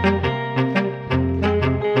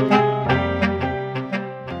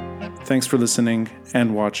 Thanks for listening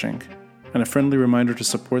and watching. And a friendly reminder to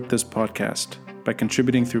support this podcast by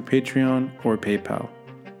contributing through Patreon or PayPal.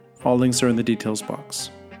 All links are in the details box.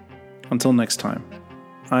 Until next time,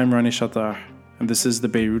 I'm Rani Shatah, and this is the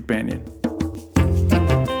Beirut Banyan.